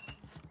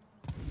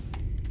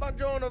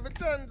 Buongiorno,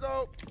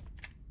 Vincenzo!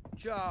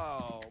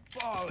 Ciao,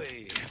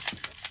 Polly.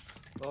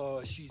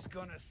 Oh, she's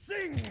gonna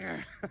sing.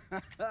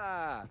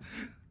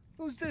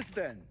 Who's this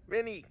then?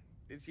 Vinny,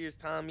 this here's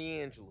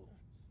Tommy Angelo.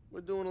 We're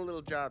doing a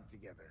little job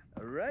together.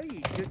 All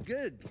right,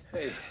 good.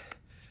 Hey,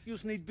 you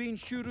need bean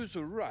shooters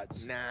or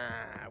rods?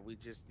 Nah, we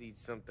just need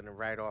something to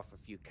write off a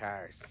few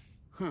cars.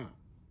 Huh.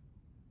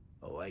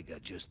 Oh, I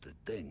got just the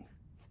thing.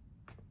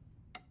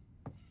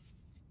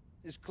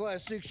 This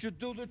classic should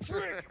do the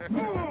trick.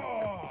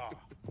 Oh!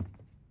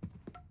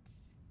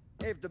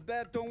 Hey, if the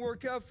bat don't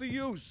work out for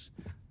yous,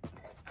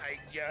 I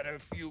got a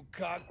few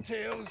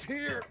cocktails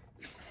here.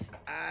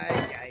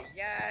 Ay.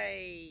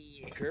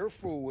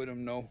 Careful with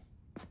them, though.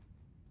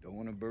 Don't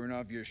want to burn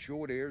off your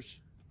short hairs.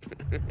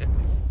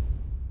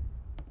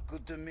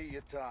 Good to meet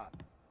you, Tom.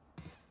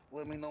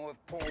 Let me know if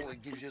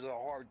Paulie gives you a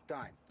hard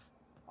time.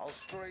 I'll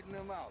straighten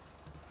him out.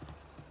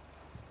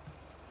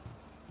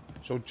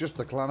 So just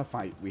to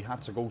clarify, we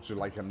had to go to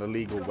like an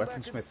illegal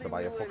weaponsmith to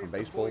buy a fucking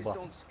baseball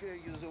bat.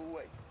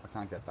 I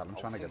can't get that. I'm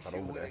trying to get that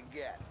over there.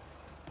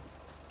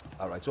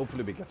 Alright,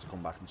 hopefully we get to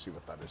come back and see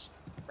what that is.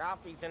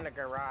 Ralphie's in the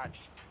garage.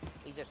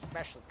 He's a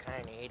special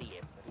kind of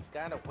idiot, but he's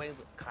got a way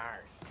with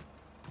cars.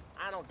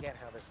 I don't get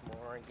how this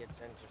moron gets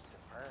in just to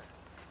her.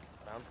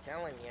 But I'm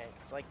telling you,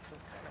 it's like some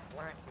kind of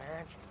black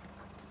magic.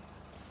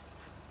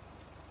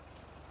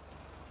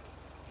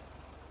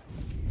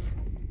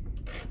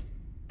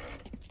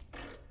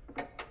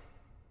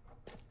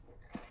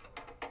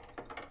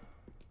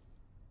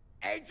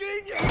 Hey,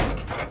 genius!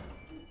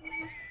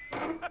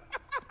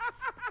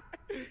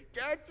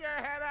 Get your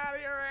head out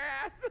of your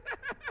ass!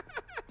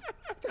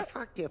 What the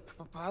fuck there,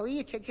 Polly?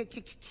 You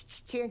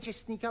can't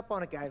just sneak up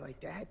on a guy like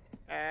that.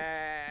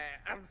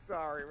 I'm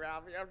sorry,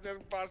 Ralphie. I'm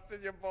just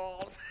busting your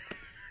balls.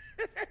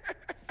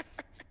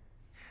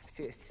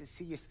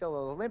 See, you're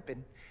still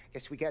limping.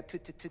 Guess we got two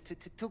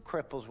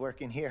cripples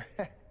working here.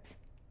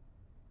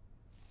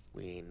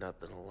 We ain't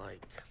nothing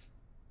alike.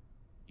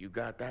 You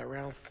got that,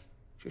 Ralph?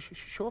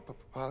 Sure,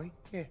 Polly.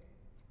 Yeah.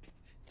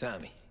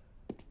 Tommy,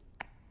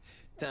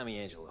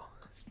 Angelo.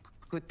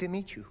 Good to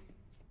meet you.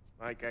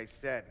 Like I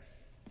said,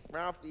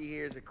 Ralphie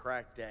here's a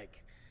cracked egg.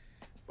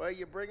 But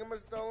you bring him a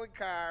stolen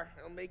car,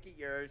 he'll make it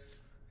yours.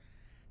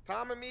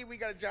 Tom and me, we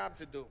got a job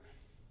to do.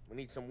 We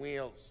need some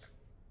wheels.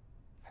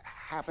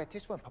 How about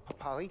this one,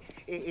 Polly?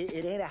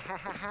 It ain't a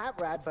hot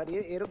rod, but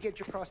it'll get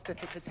you across to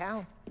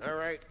town. All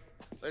right,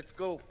 let's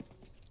go.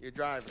 You're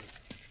driving.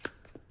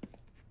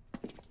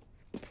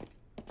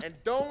 And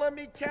don't let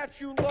me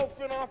catch you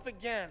loafing off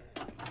again.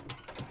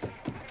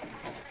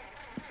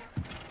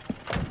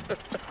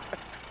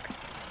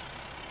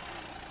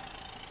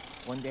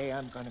 One day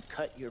I'm gonna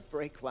cut your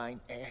brake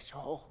line,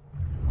 asshole.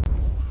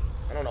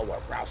 I don't know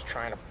what Ralph's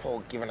trying to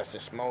pull giving us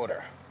this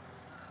motor.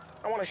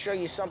 I want to show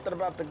you something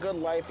about the good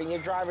life, and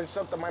you're driving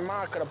something my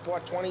mom could have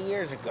bought 20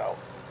 years ago.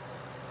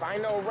 If I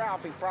know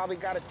Ralph, he probably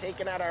got it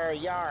taken out of our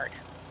yard.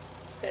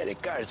 Yeah, the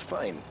car's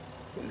fine.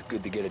 It's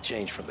good to get a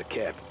change from the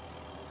cab.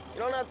 You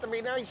don't have to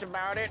be nice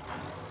about it.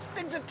 This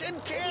thing's a tin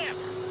can.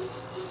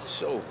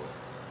 So,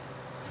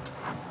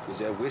 was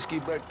that whiskey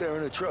back there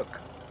in the truck?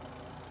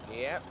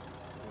 Yep,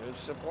 new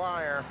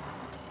supplier.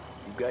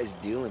 You guys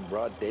deal in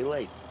broad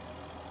daylight?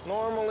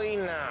 Normally,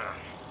 nah.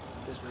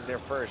 This was their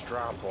first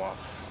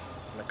drop-off.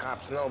 And the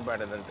cops know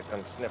better than to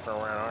come sniffing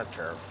around our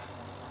turf.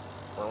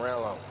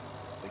 Morello,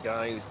 the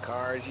guy whose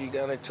cars you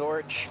gonna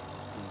torch,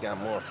 he's got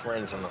more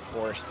friends on the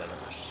force than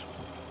us.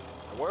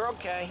 But we're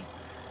okay,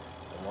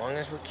 as long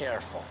as we're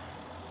careful.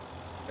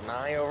 An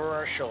eye over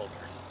our shoulder.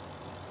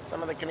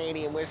 Some of the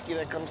Canadian whiskey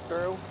that comes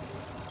through,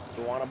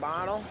 you want a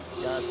bottle?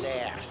 Just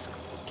ask.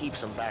 Keeps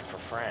them back for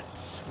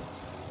friends.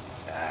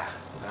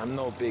 I'm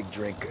no big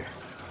drinker.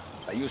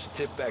 I used to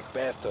tip back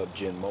bathtub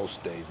gin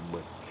most days,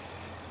 but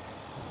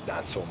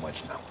not so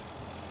much now.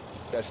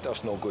 That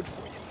stuff's no good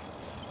for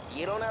you.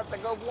 You don't have to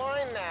go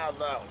blind now,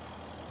 though.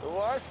 To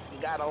us,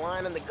 you got a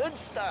line in the good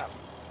stuff.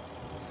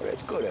 Well,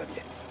 that's good of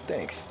you.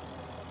 Thanks.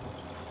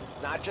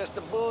 Not just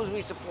the booze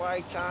we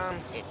supply, Tom.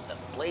 It's the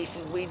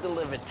places we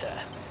deliver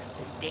to.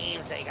 The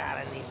dames they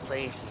got in these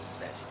places.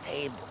 Best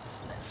tables,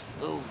 best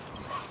food,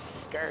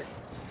 best skirt.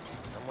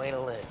 Some way to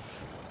live.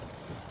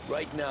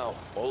 Right now,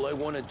 all I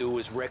want to do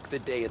is wreck the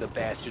day of the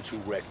bastards who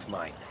wrecked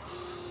mine.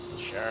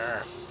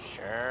 Sure.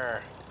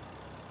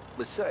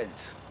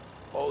 Besides,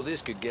 all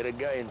this could get a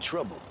guy in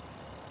trouble.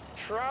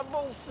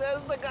 Trouble,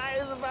 says the guy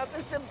who's about to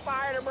set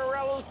fire to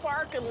Morello's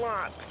parking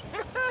lot.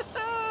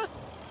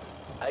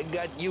 I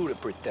got you to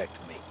protect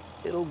me.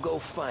 It'll go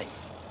fine.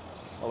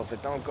 Well, if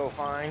it don't go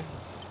fine,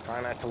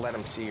 try not to let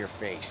them see your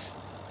face.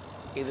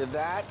 Either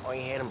that, or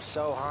you hit them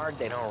so hard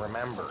they don't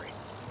remember it.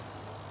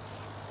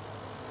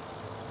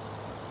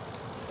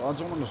 Well, I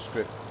don't want to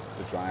script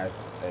the drive.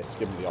 It's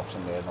given me the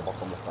option there in the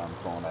bottom left-hand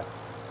corner.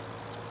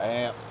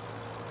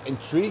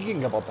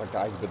 Intriguing about that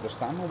guy with the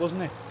stammer,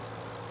 wasn't it?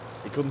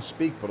 He couldn't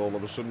speak, but all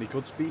of a sudden he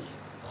could speak.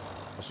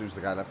 As soon as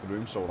the guy left the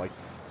room, so like,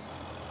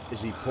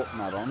 is he putting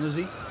that on, is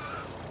he?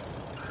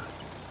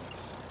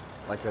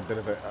 Like a bit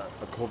of a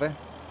cover,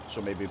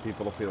 so maybe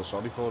people will feel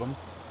sorry for him.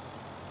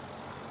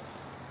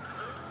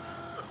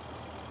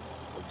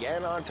 We're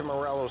getting onto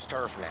Morello's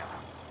turf now.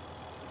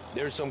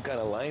 There's some kind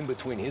of line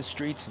between his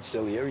streets and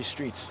Salieri's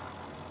streets?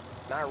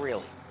 Not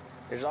really.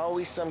 There's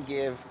always some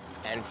give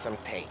and some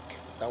take.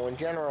 Though in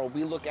general,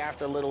 we look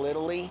after Little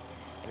Italy,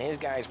 and his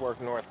guys work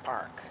North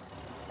Park.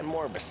 And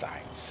more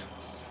besides.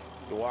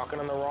 You're walking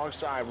on the wrong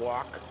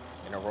sidewalk,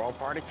 in the wrong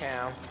part of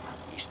town,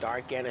 you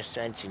start getting a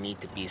sense you need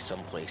to be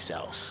someplace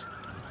else.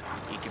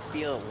 You can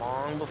feel it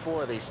long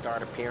before they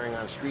start appearing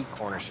on street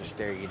corners to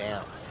stare you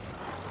down.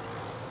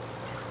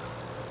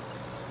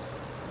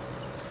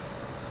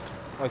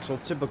 Right, so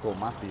typical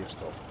Mafia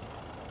stuff.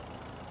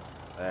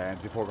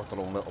 They've all got their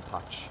own little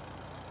patch.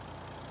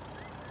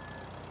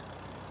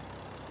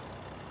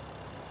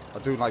 I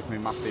do like my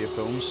Mafia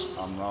films.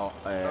 I'm not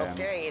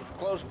okay, it's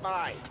close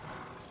by.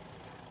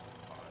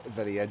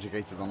 very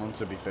educated on them,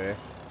 to be fair.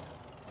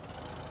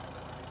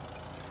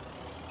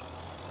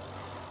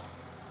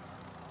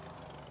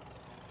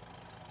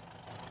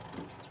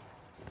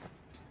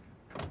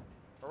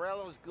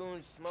 Morello's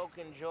goons smoke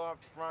and jaw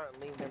up front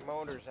and leave their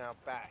motors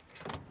out back.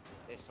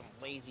 They're some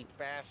lazy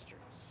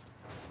bastards.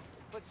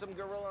 They put some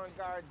gorilla on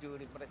guard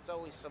duty, but it's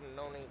always some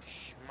no-name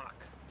schmuck.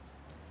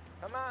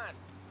 Come on,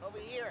 over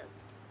here.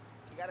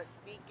 You gotta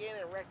sneak in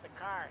and wreck the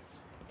cars.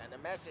 Send a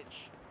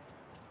message.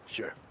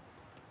 Sure.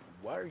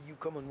 Why are you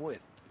coming with?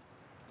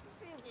 To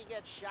see if you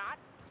get shot.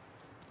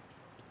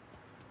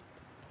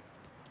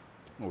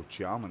 Oh,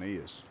 charming he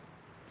is.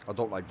 I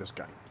don't like this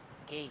guy.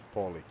 Key.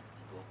 Paulie. You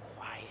go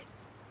quiet.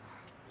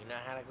 You know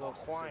how to go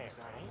quiet,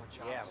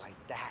 right? Yeah,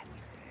 like that.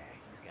 Yeah,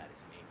 he's got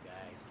his main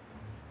guys.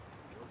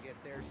 You'll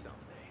get there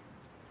someday.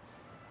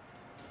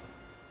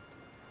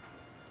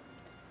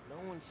 No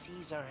one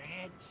sees our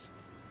heads.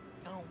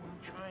 No one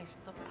tries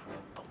to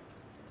pump them.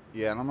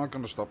 Yeah, and I'm not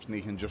gonna stop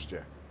sneaking just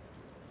yet.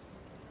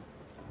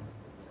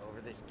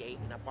 Over this gate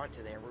and up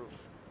onto their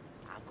roof.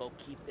 I'll go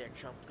keep their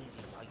chump busy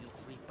while you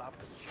creep up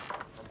and shoot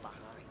them from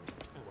behind.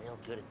 I'm real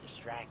good at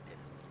distracting.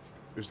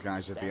 There's the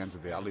guys at the end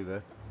of the alley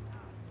there.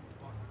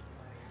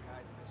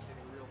 Guys in the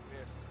city real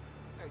pissed.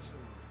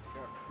 Actually,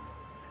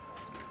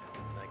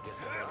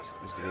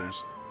 There's the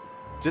goons.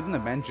 Didn't the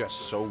men dress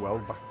so well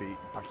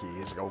back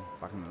years ago,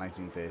 back in the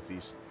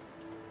 1930s?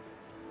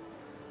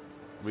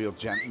 Real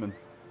gentlemen.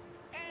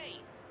 Hey,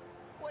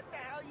 what the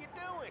hell you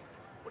doing?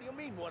 What do you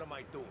mean, what am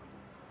I doing?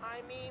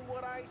 I mean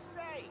what I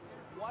say.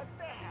 What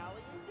the hell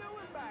are you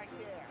doing back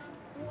there?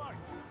 What?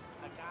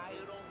 A guy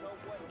who don't know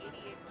what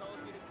idiot told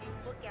you to keep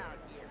lookout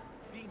here.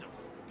 Dino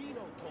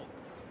told me.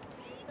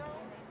 Dino?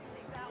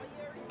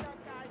 Salieri's got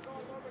guys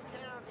all over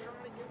town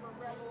trying to give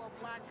Morello a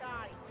black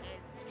eye.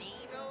 And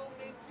Dino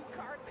makes you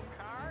cart the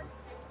cars?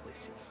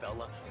 Listen,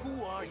 fella,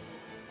 who are you?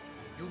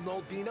 You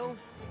know Dino?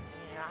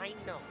 Yeah, I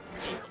know.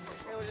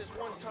 There was just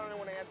one time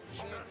when I had the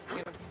chance to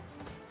get him.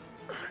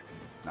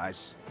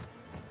 Nice.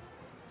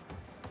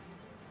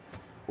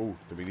 Oh,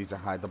 do we need to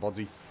hide the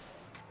body?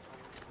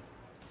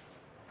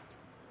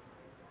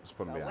 Let's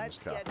put him Now behind let's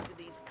this car. get to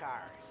these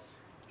cars.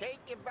 Take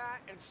your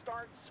bat and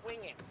start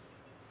swinging.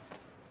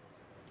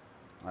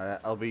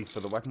 LB for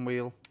the weapon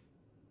wheel.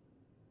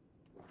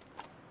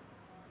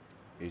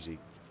 Easy.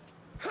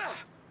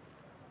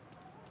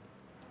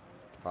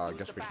 I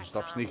guess we can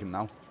stop sneaking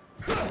now.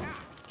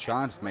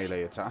 Charged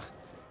melee attack.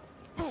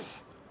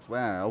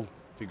 Well,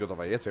 be good if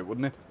I hit it,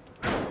 wouldn't it?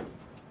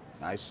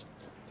 Nice.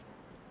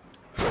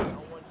 No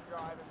one's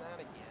driving that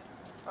again.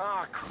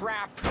 Oh,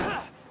 crap.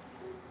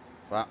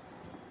 What?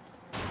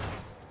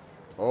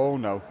 Oh,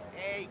 no.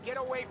 Hey, get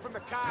away from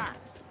the car.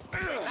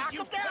 Knock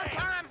him down,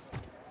 Tom.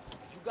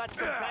 You got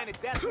some kind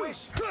of death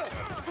wish?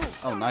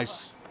 Oh,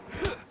 nice.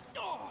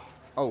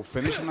 Oh,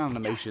 finishing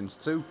animations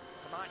too.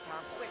 Come on,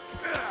 Tom, quick.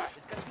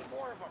 There's gonna be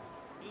more of them.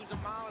 Use a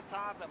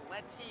Molotov and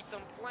let's see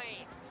some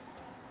flames.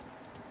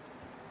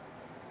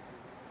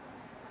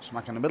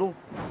 Smack in the middle.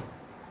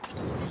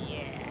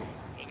 Yeah,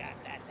 you got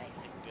that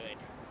nice and good.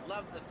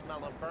 Love the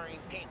smell of burning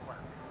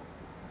paintwork.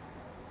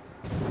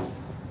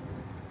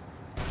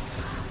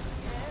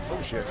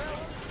 Oh, shit.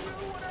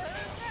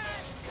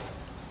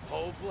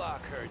 Whole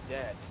block heard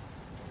that.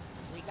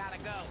 We gotta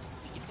go.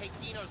 We can take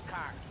Dino's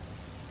car.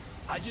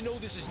 How'd you know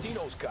this is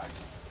Dino's car?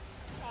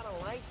 I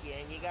don't like you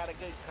and you got a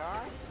good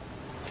car.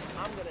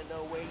 I'm gonna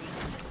know where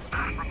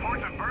you...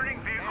 Reports of burning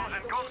vehicles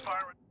and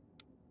gunfire.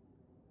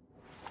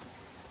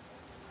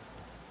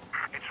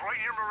 It's right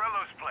near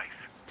Morello's place.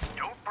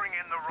 Don't bring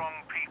in the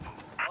wrong people.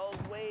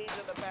 Old ways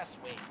are the best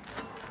ways.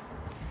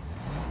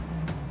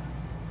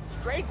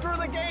 Straight through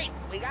the gate.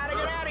 We gotta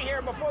get out of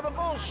here before the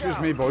bull show. Excuse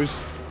me, boys.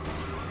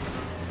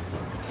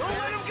 Don't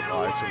let him get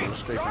Alright, so we're gonna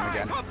scrape him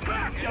again. away.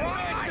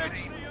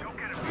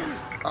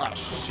 Ah,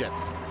 shit.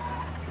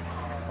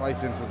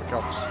 Right into the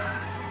cops.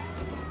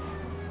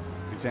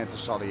 We tend to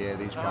solid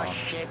these Oh, parts.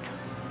 shit.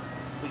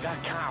 We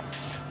got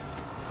cops.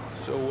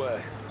 So,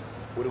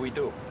 what do we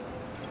do?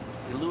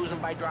 We lose them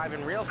by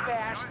driving real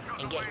fast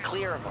and getting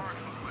clear of them.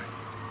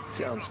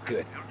 Sounds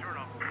good.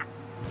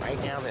 Right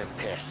now they're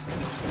pissed.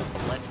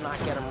 Let's not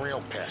get them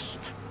real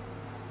pissed.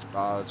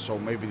 So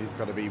maybe they've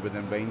got to be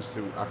within range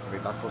to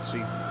activate that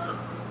cutscene.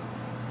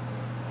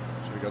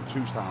 So we got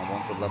 2 star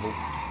wanted level.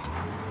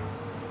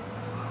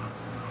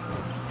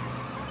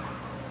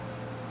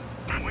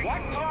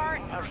 What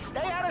part of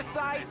stay out of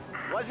sight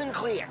wasn't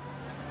clear?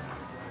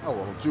 Oh,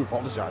 well, I do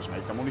apologise,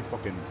 mate. I'm only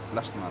fucking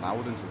less than an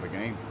hour into the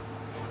game.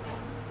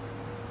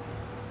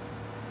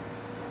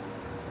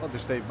 Oh, they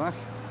stayed back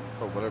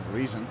for whatever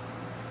reason.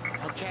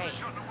 Okay,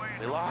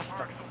 we lost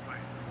them.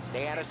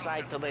 Stay out of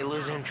sight till they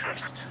lose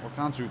interest. Well, I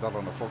can't do that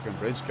on a fucking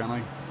bridge, can I?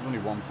 There's only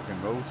one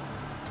fucking road.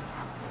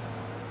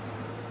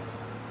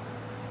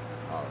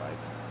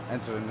 Alright.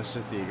 Entering the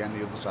city again,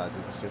 the other side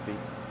of the city.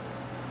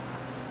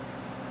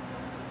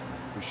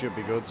 We should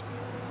be good.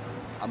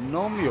 I'm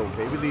normally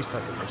okay with these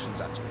type of missions,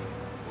 actually.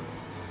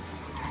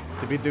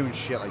 They've been doing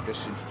shit like this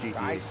since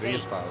GTA 3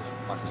 as far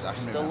as back as I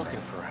can Still remember.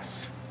 looking for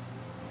us.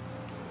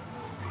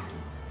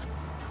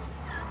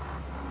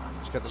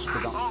 Let's get the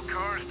speed on. All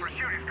cars,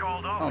 pursuit is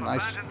called off. Oh,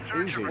 nice. Abandoned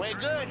search Easy. We're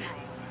good.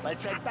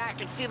 Let's head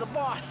back and see the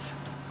boss.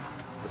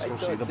 Let's I go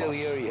see thought the boss.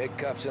 Salieri had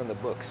cops on the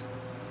books.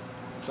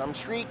 Some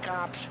street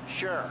cops,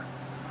 sure.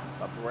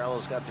 But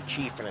Morello's got the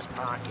chief in his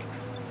pocket.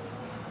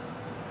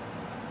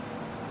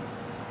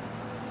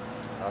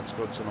 That's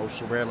good to know.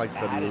 So we're like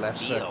the How did it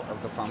lesser feel?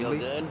 of the Feel family.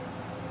 good?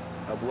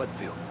 Of what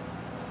feel?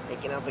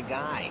 Taking out the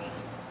guy.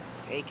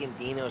 Taking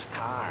Dino's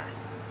car.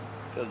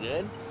 Feel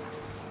good?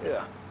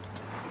 Yeah,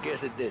 I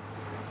guess it did.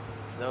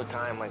 No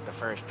time like the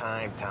first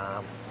time,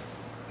 Tom.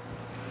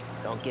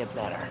 Don't get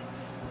better.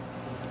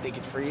 You think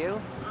it's for you?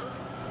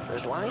 For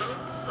his life?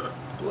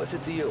 What's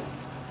it to you?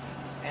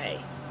 Hey,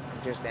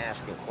 I'm just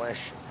asking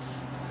questions.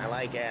 I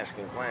like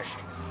asking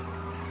questions.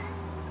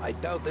 I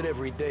doubt that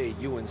every day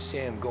you and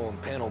Sam go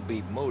and panel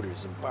beat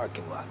motors in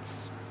parking lots.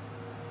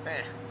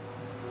 There's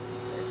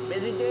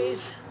busy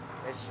days,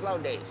 there's slow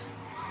days.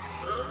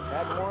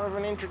 Had more of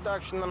an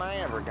introduction than I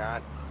ever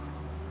got.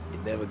 You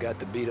never got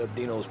to beat up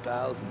Dino's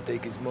pals and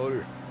take his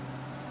motor?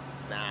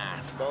 Nah,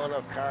 stole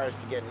enough cars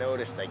to get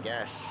noticed, I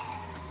guess.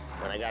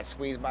 When I got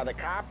squeezed by the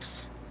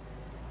cops,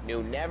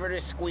 knew never to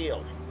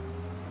squeal.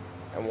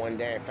 And one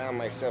day I found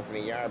myself in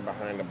the yard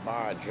behind a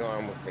bar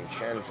drawn with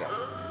Vincenzo.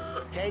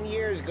 10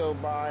 years go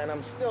by and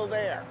I'm still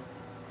there.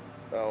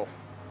 So,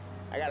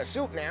 I got a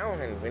suit now,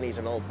 and Vinny's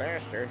an old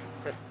bastard.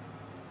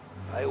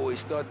 I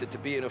always thought that to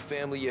be in a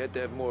family you had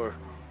to have more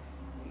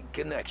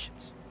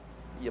connections.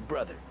 Your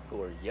brother,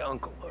 or your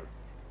uncle, or...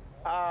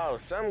 Oh,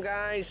 some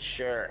guys,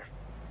 sure.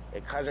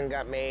 Your cousin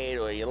got made,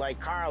 or you like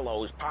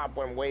Carlos, Pop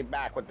went way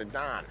back with the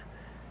Don.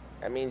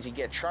 That means you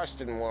get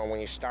trusted more when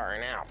you're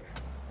starting out.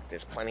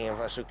 There's plenty of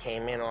us who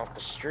came in off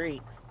the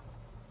street.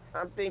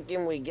 I'm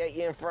thinking we get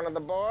you in front of the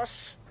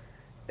boss,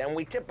 then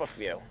we tip a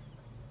few.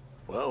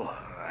 Well,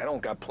 I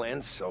don't got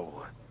plans,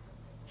 so...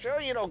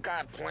 Sure you don't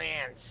got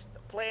plans. The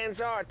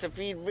plans are to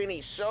feed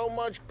Vinny so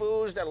much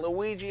booze that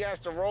Luigi has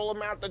to roll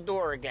him out the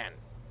door again.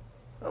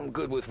 I'm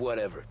good with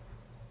whatever.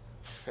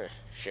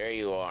 Sure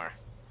you are.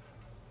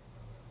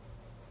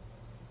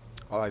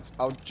 Alright,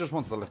 I just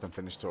wanted to let them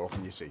finish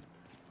talking, you see.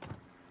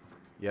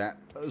 Yeah,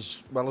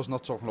 as well as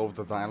not talking over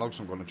the dialogues,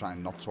 I'm going to try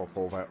and not talk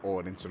over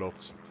or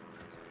interrupt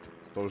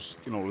those,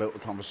 you know, little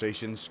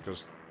conversations,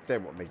 because they're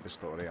what make the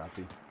story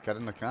happy. Get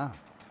in the car.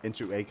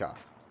 Into a car.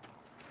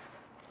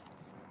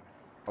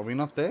 Are we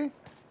not there?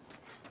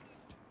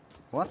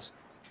 What?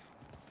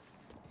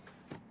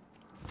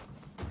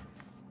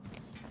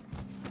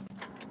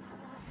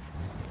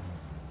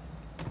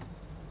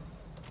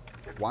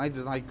 Why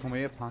did I come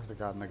here? Park the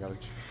car in the garage.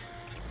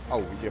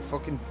 Oh, you're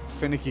fucking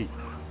finicky.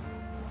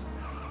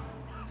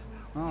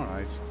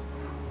 Alright.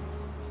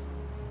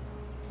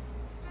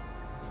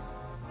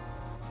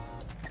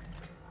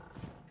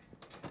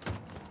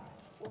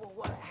 Well,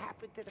 what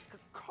happened to the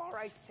car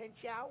I sent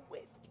you out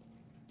with?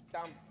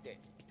 Dumped it.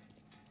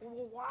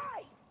 Well,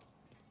 why?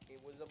 It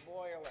was a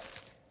boiler.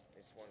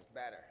 This one's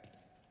better.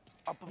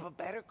 A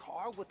better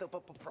car with a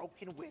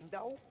broken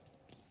window?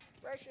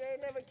 Fresh air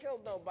never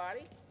killed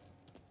nobody.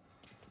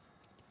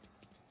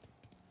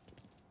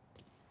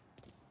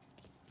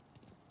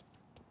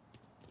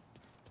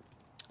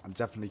 I'm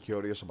definitely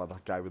curious about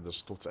that guy with the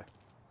stutter.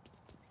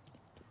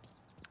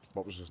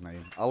 What was his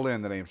name? I'll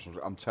learn the names.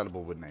 I'm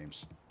terrible with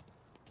names.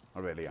 I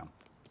really am.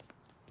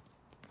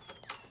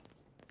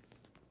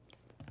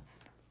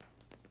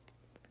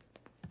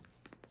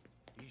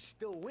 He's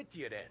still with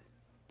you then?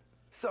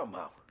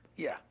 Somehow,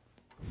 yeah.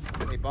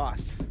 Hey,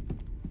 boss.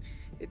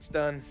 It's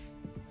done.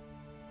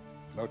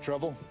 No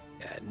trouble?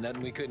 Yeah,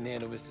 nothing we couldn't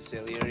handle, Mr.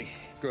 Salieri.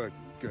 Good,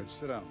 good.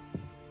 Sit down.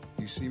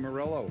 You see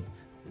Morello?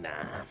 Nah.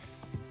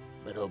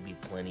 But he'll be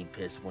plenty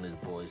pissed when his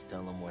boys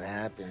tell him what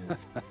happened.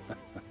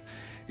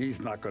 He's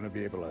not going to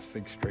be able to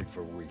think straight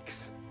for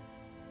weeks.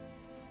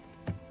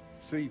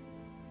 See,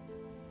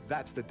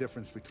 that's the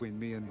difference between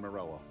me and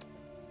Morello.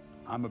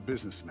 I'm a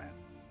businessman.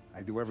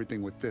 I do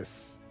everything with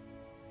this.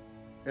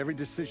 Every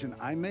decision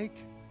I make,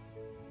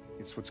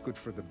 it's what's good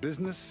for the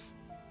business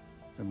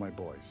and my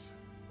boys.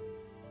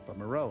 But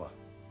Morello,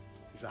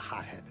 he's a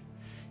hothead.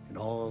 And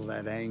all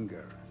that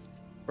anger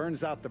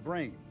burns out the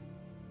brain.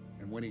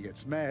 And when he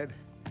gets mad,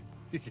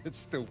 he gets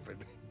stupid.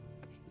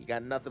 You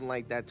got nothing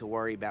like that to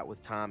worry about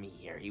with Tommy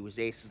here. He was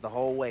aces the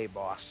whole way,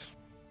 boss.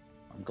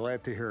 I'm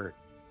glad to hear it.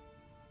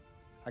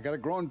 I got a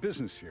growing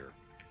business here.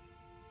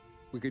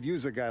 We could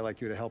use a guy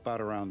like you to help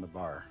out around the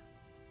bar.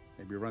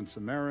 Maybe run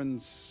some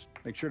errands,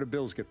 make sure the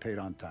bills get paid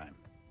on time.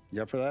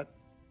 You up for that?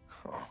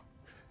 Oh,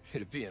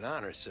 it'd be an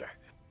honor, sir.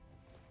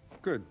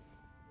 Good.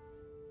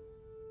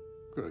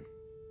 Good.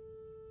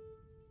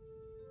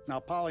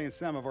 Now, Polly and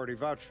Sam have already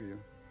vouched for you.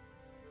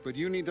 But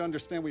you need to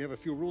understand we have a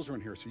few rules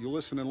around here, so you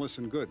listen and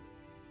listen good.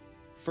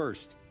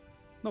 First,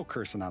 no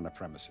cursing on the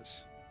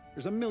premises.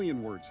 There's a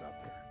million words out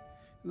there.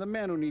 And the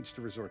man who needs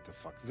to resort to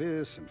fuck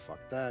this and fuck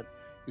that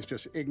is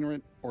just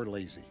ignorant or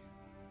lazy.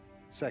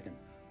 Second,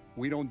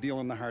 we don't deal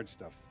in the hard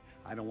stuff.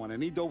 I don't want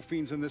any dope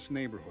fiends in this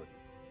neighborhood.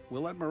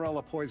 We'll let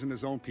Morello poison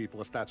his own people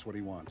if that's what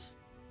he wants.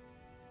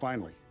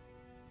 Finally,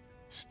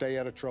 stay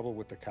out of trouble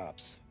with the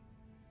cops.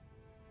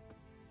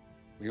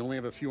 We only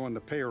have a few on the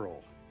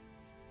payroll.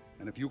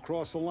 And if you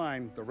cross the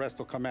line, the rest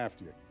will come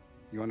after you.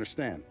 You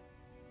understand?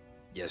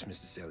 Yes,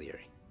 Mr.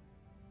 Salieri.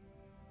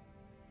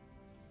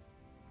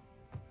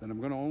 Then I'm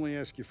going to only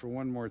ask you for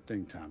one more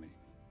thing, Tommy.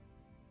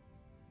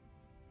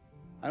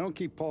 I don't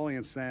keep Paulie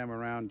and Sam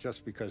around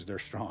just because they're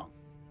strong.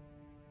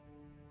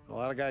 A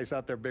lot of guys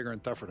out there bigger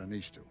and tougher than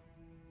these two.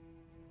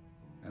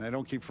 And I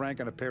don't keep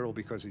Frank on a payroll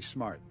because he's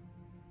smart.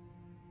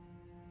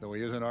 Though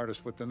he is an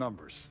artist with the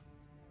numbers.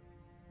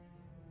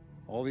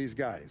 All these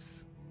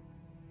guys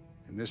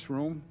in this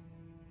room,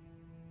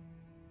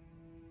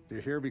 they're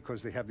here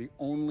because they have the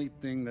only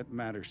thing that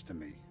matters to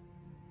me.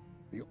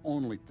 The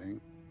only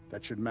thing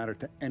that should matter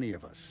to any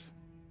of us.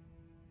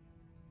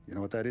 You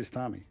know what that is,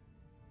 Tommy?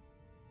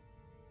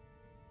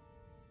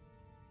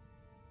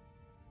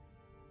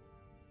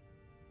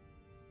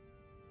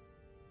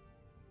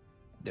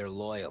 They're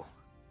loyal.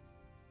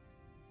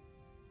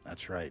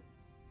 That's right.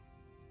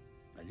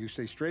 Now you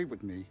stay straight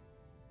with me,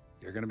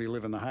 you're gonna be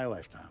living the high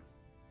life, Tom.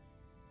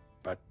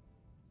 But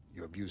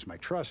you abuse my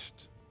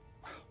trust.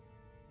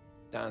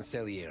 Don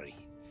Salieri,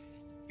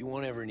 you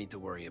won't ever need to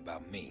worry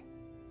about me.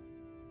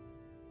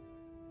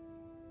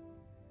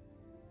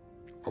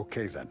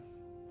 Okay, then.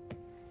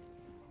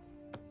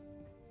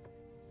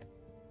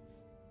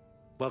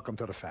 Welcome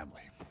to the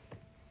family.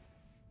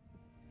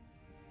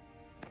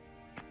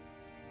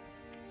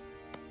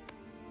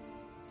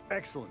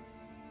 Excellent.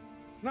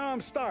 Now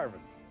I'm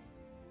starving.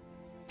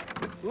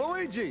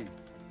 Luigi,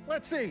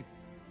 let's eat.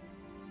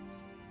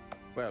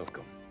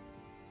 Welcome.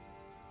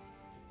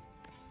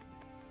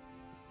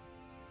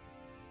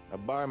 Our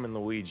barman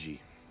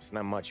Luigi is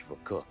not much of a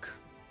cook.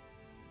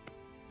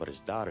 But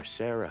his daughter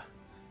Sarah,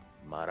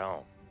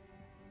 Maron.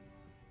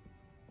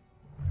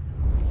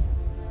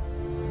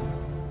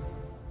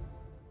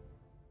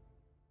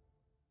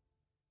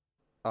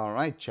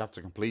 Alright,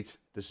 chapter complete.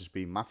 This has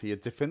been Mafia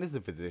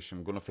Definitive Edition.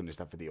 I'm going to finish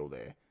that video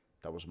there.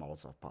 That was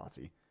Molotov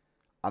Party.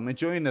 I'm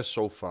enjoying this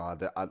so far.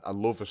 I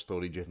love a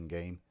story-driven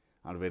game.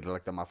 I really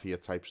like the Mafia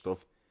type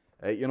stuff.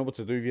 You know what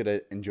to do if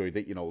you enjoyed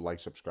it. You know, like,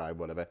 subscribe,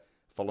 whatever.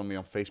 Follow me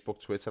on Facebook,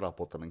 Twitter. I'll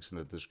put the links in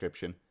the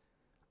description.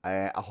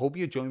 I hope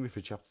you join me for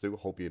chapter 2. I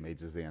hope you made it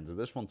to the end of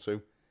this one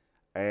too.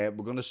 We're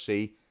going to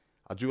see.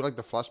 I do like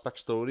the flashback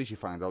stories. You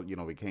find out, you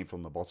know, he came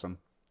from the bottom.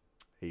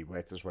 He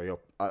worked his way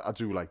up. I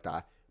do like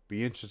that.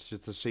 Be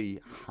interested to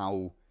see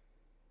how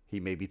he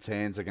maybe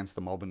turns against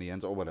the mob in the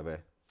end or whatever.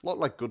 A lot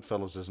like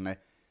Goodfellas, isn't it?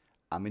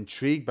 I'm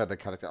intrigued by the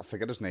character. I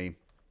forget his name.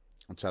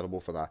 I'm terrible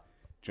for that.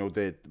 Do you know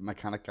the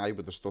mechanic guy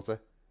with the stutter?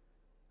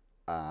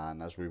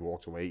 And as we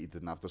walked away, he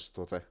didn't have the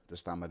stutter, the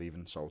stammer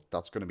even. So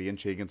that's going to be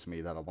intriguing to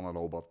me that I want to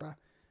know about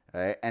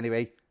that.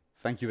 Anyway,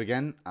 thank you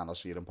again, and I'll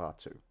see you in part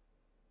 2.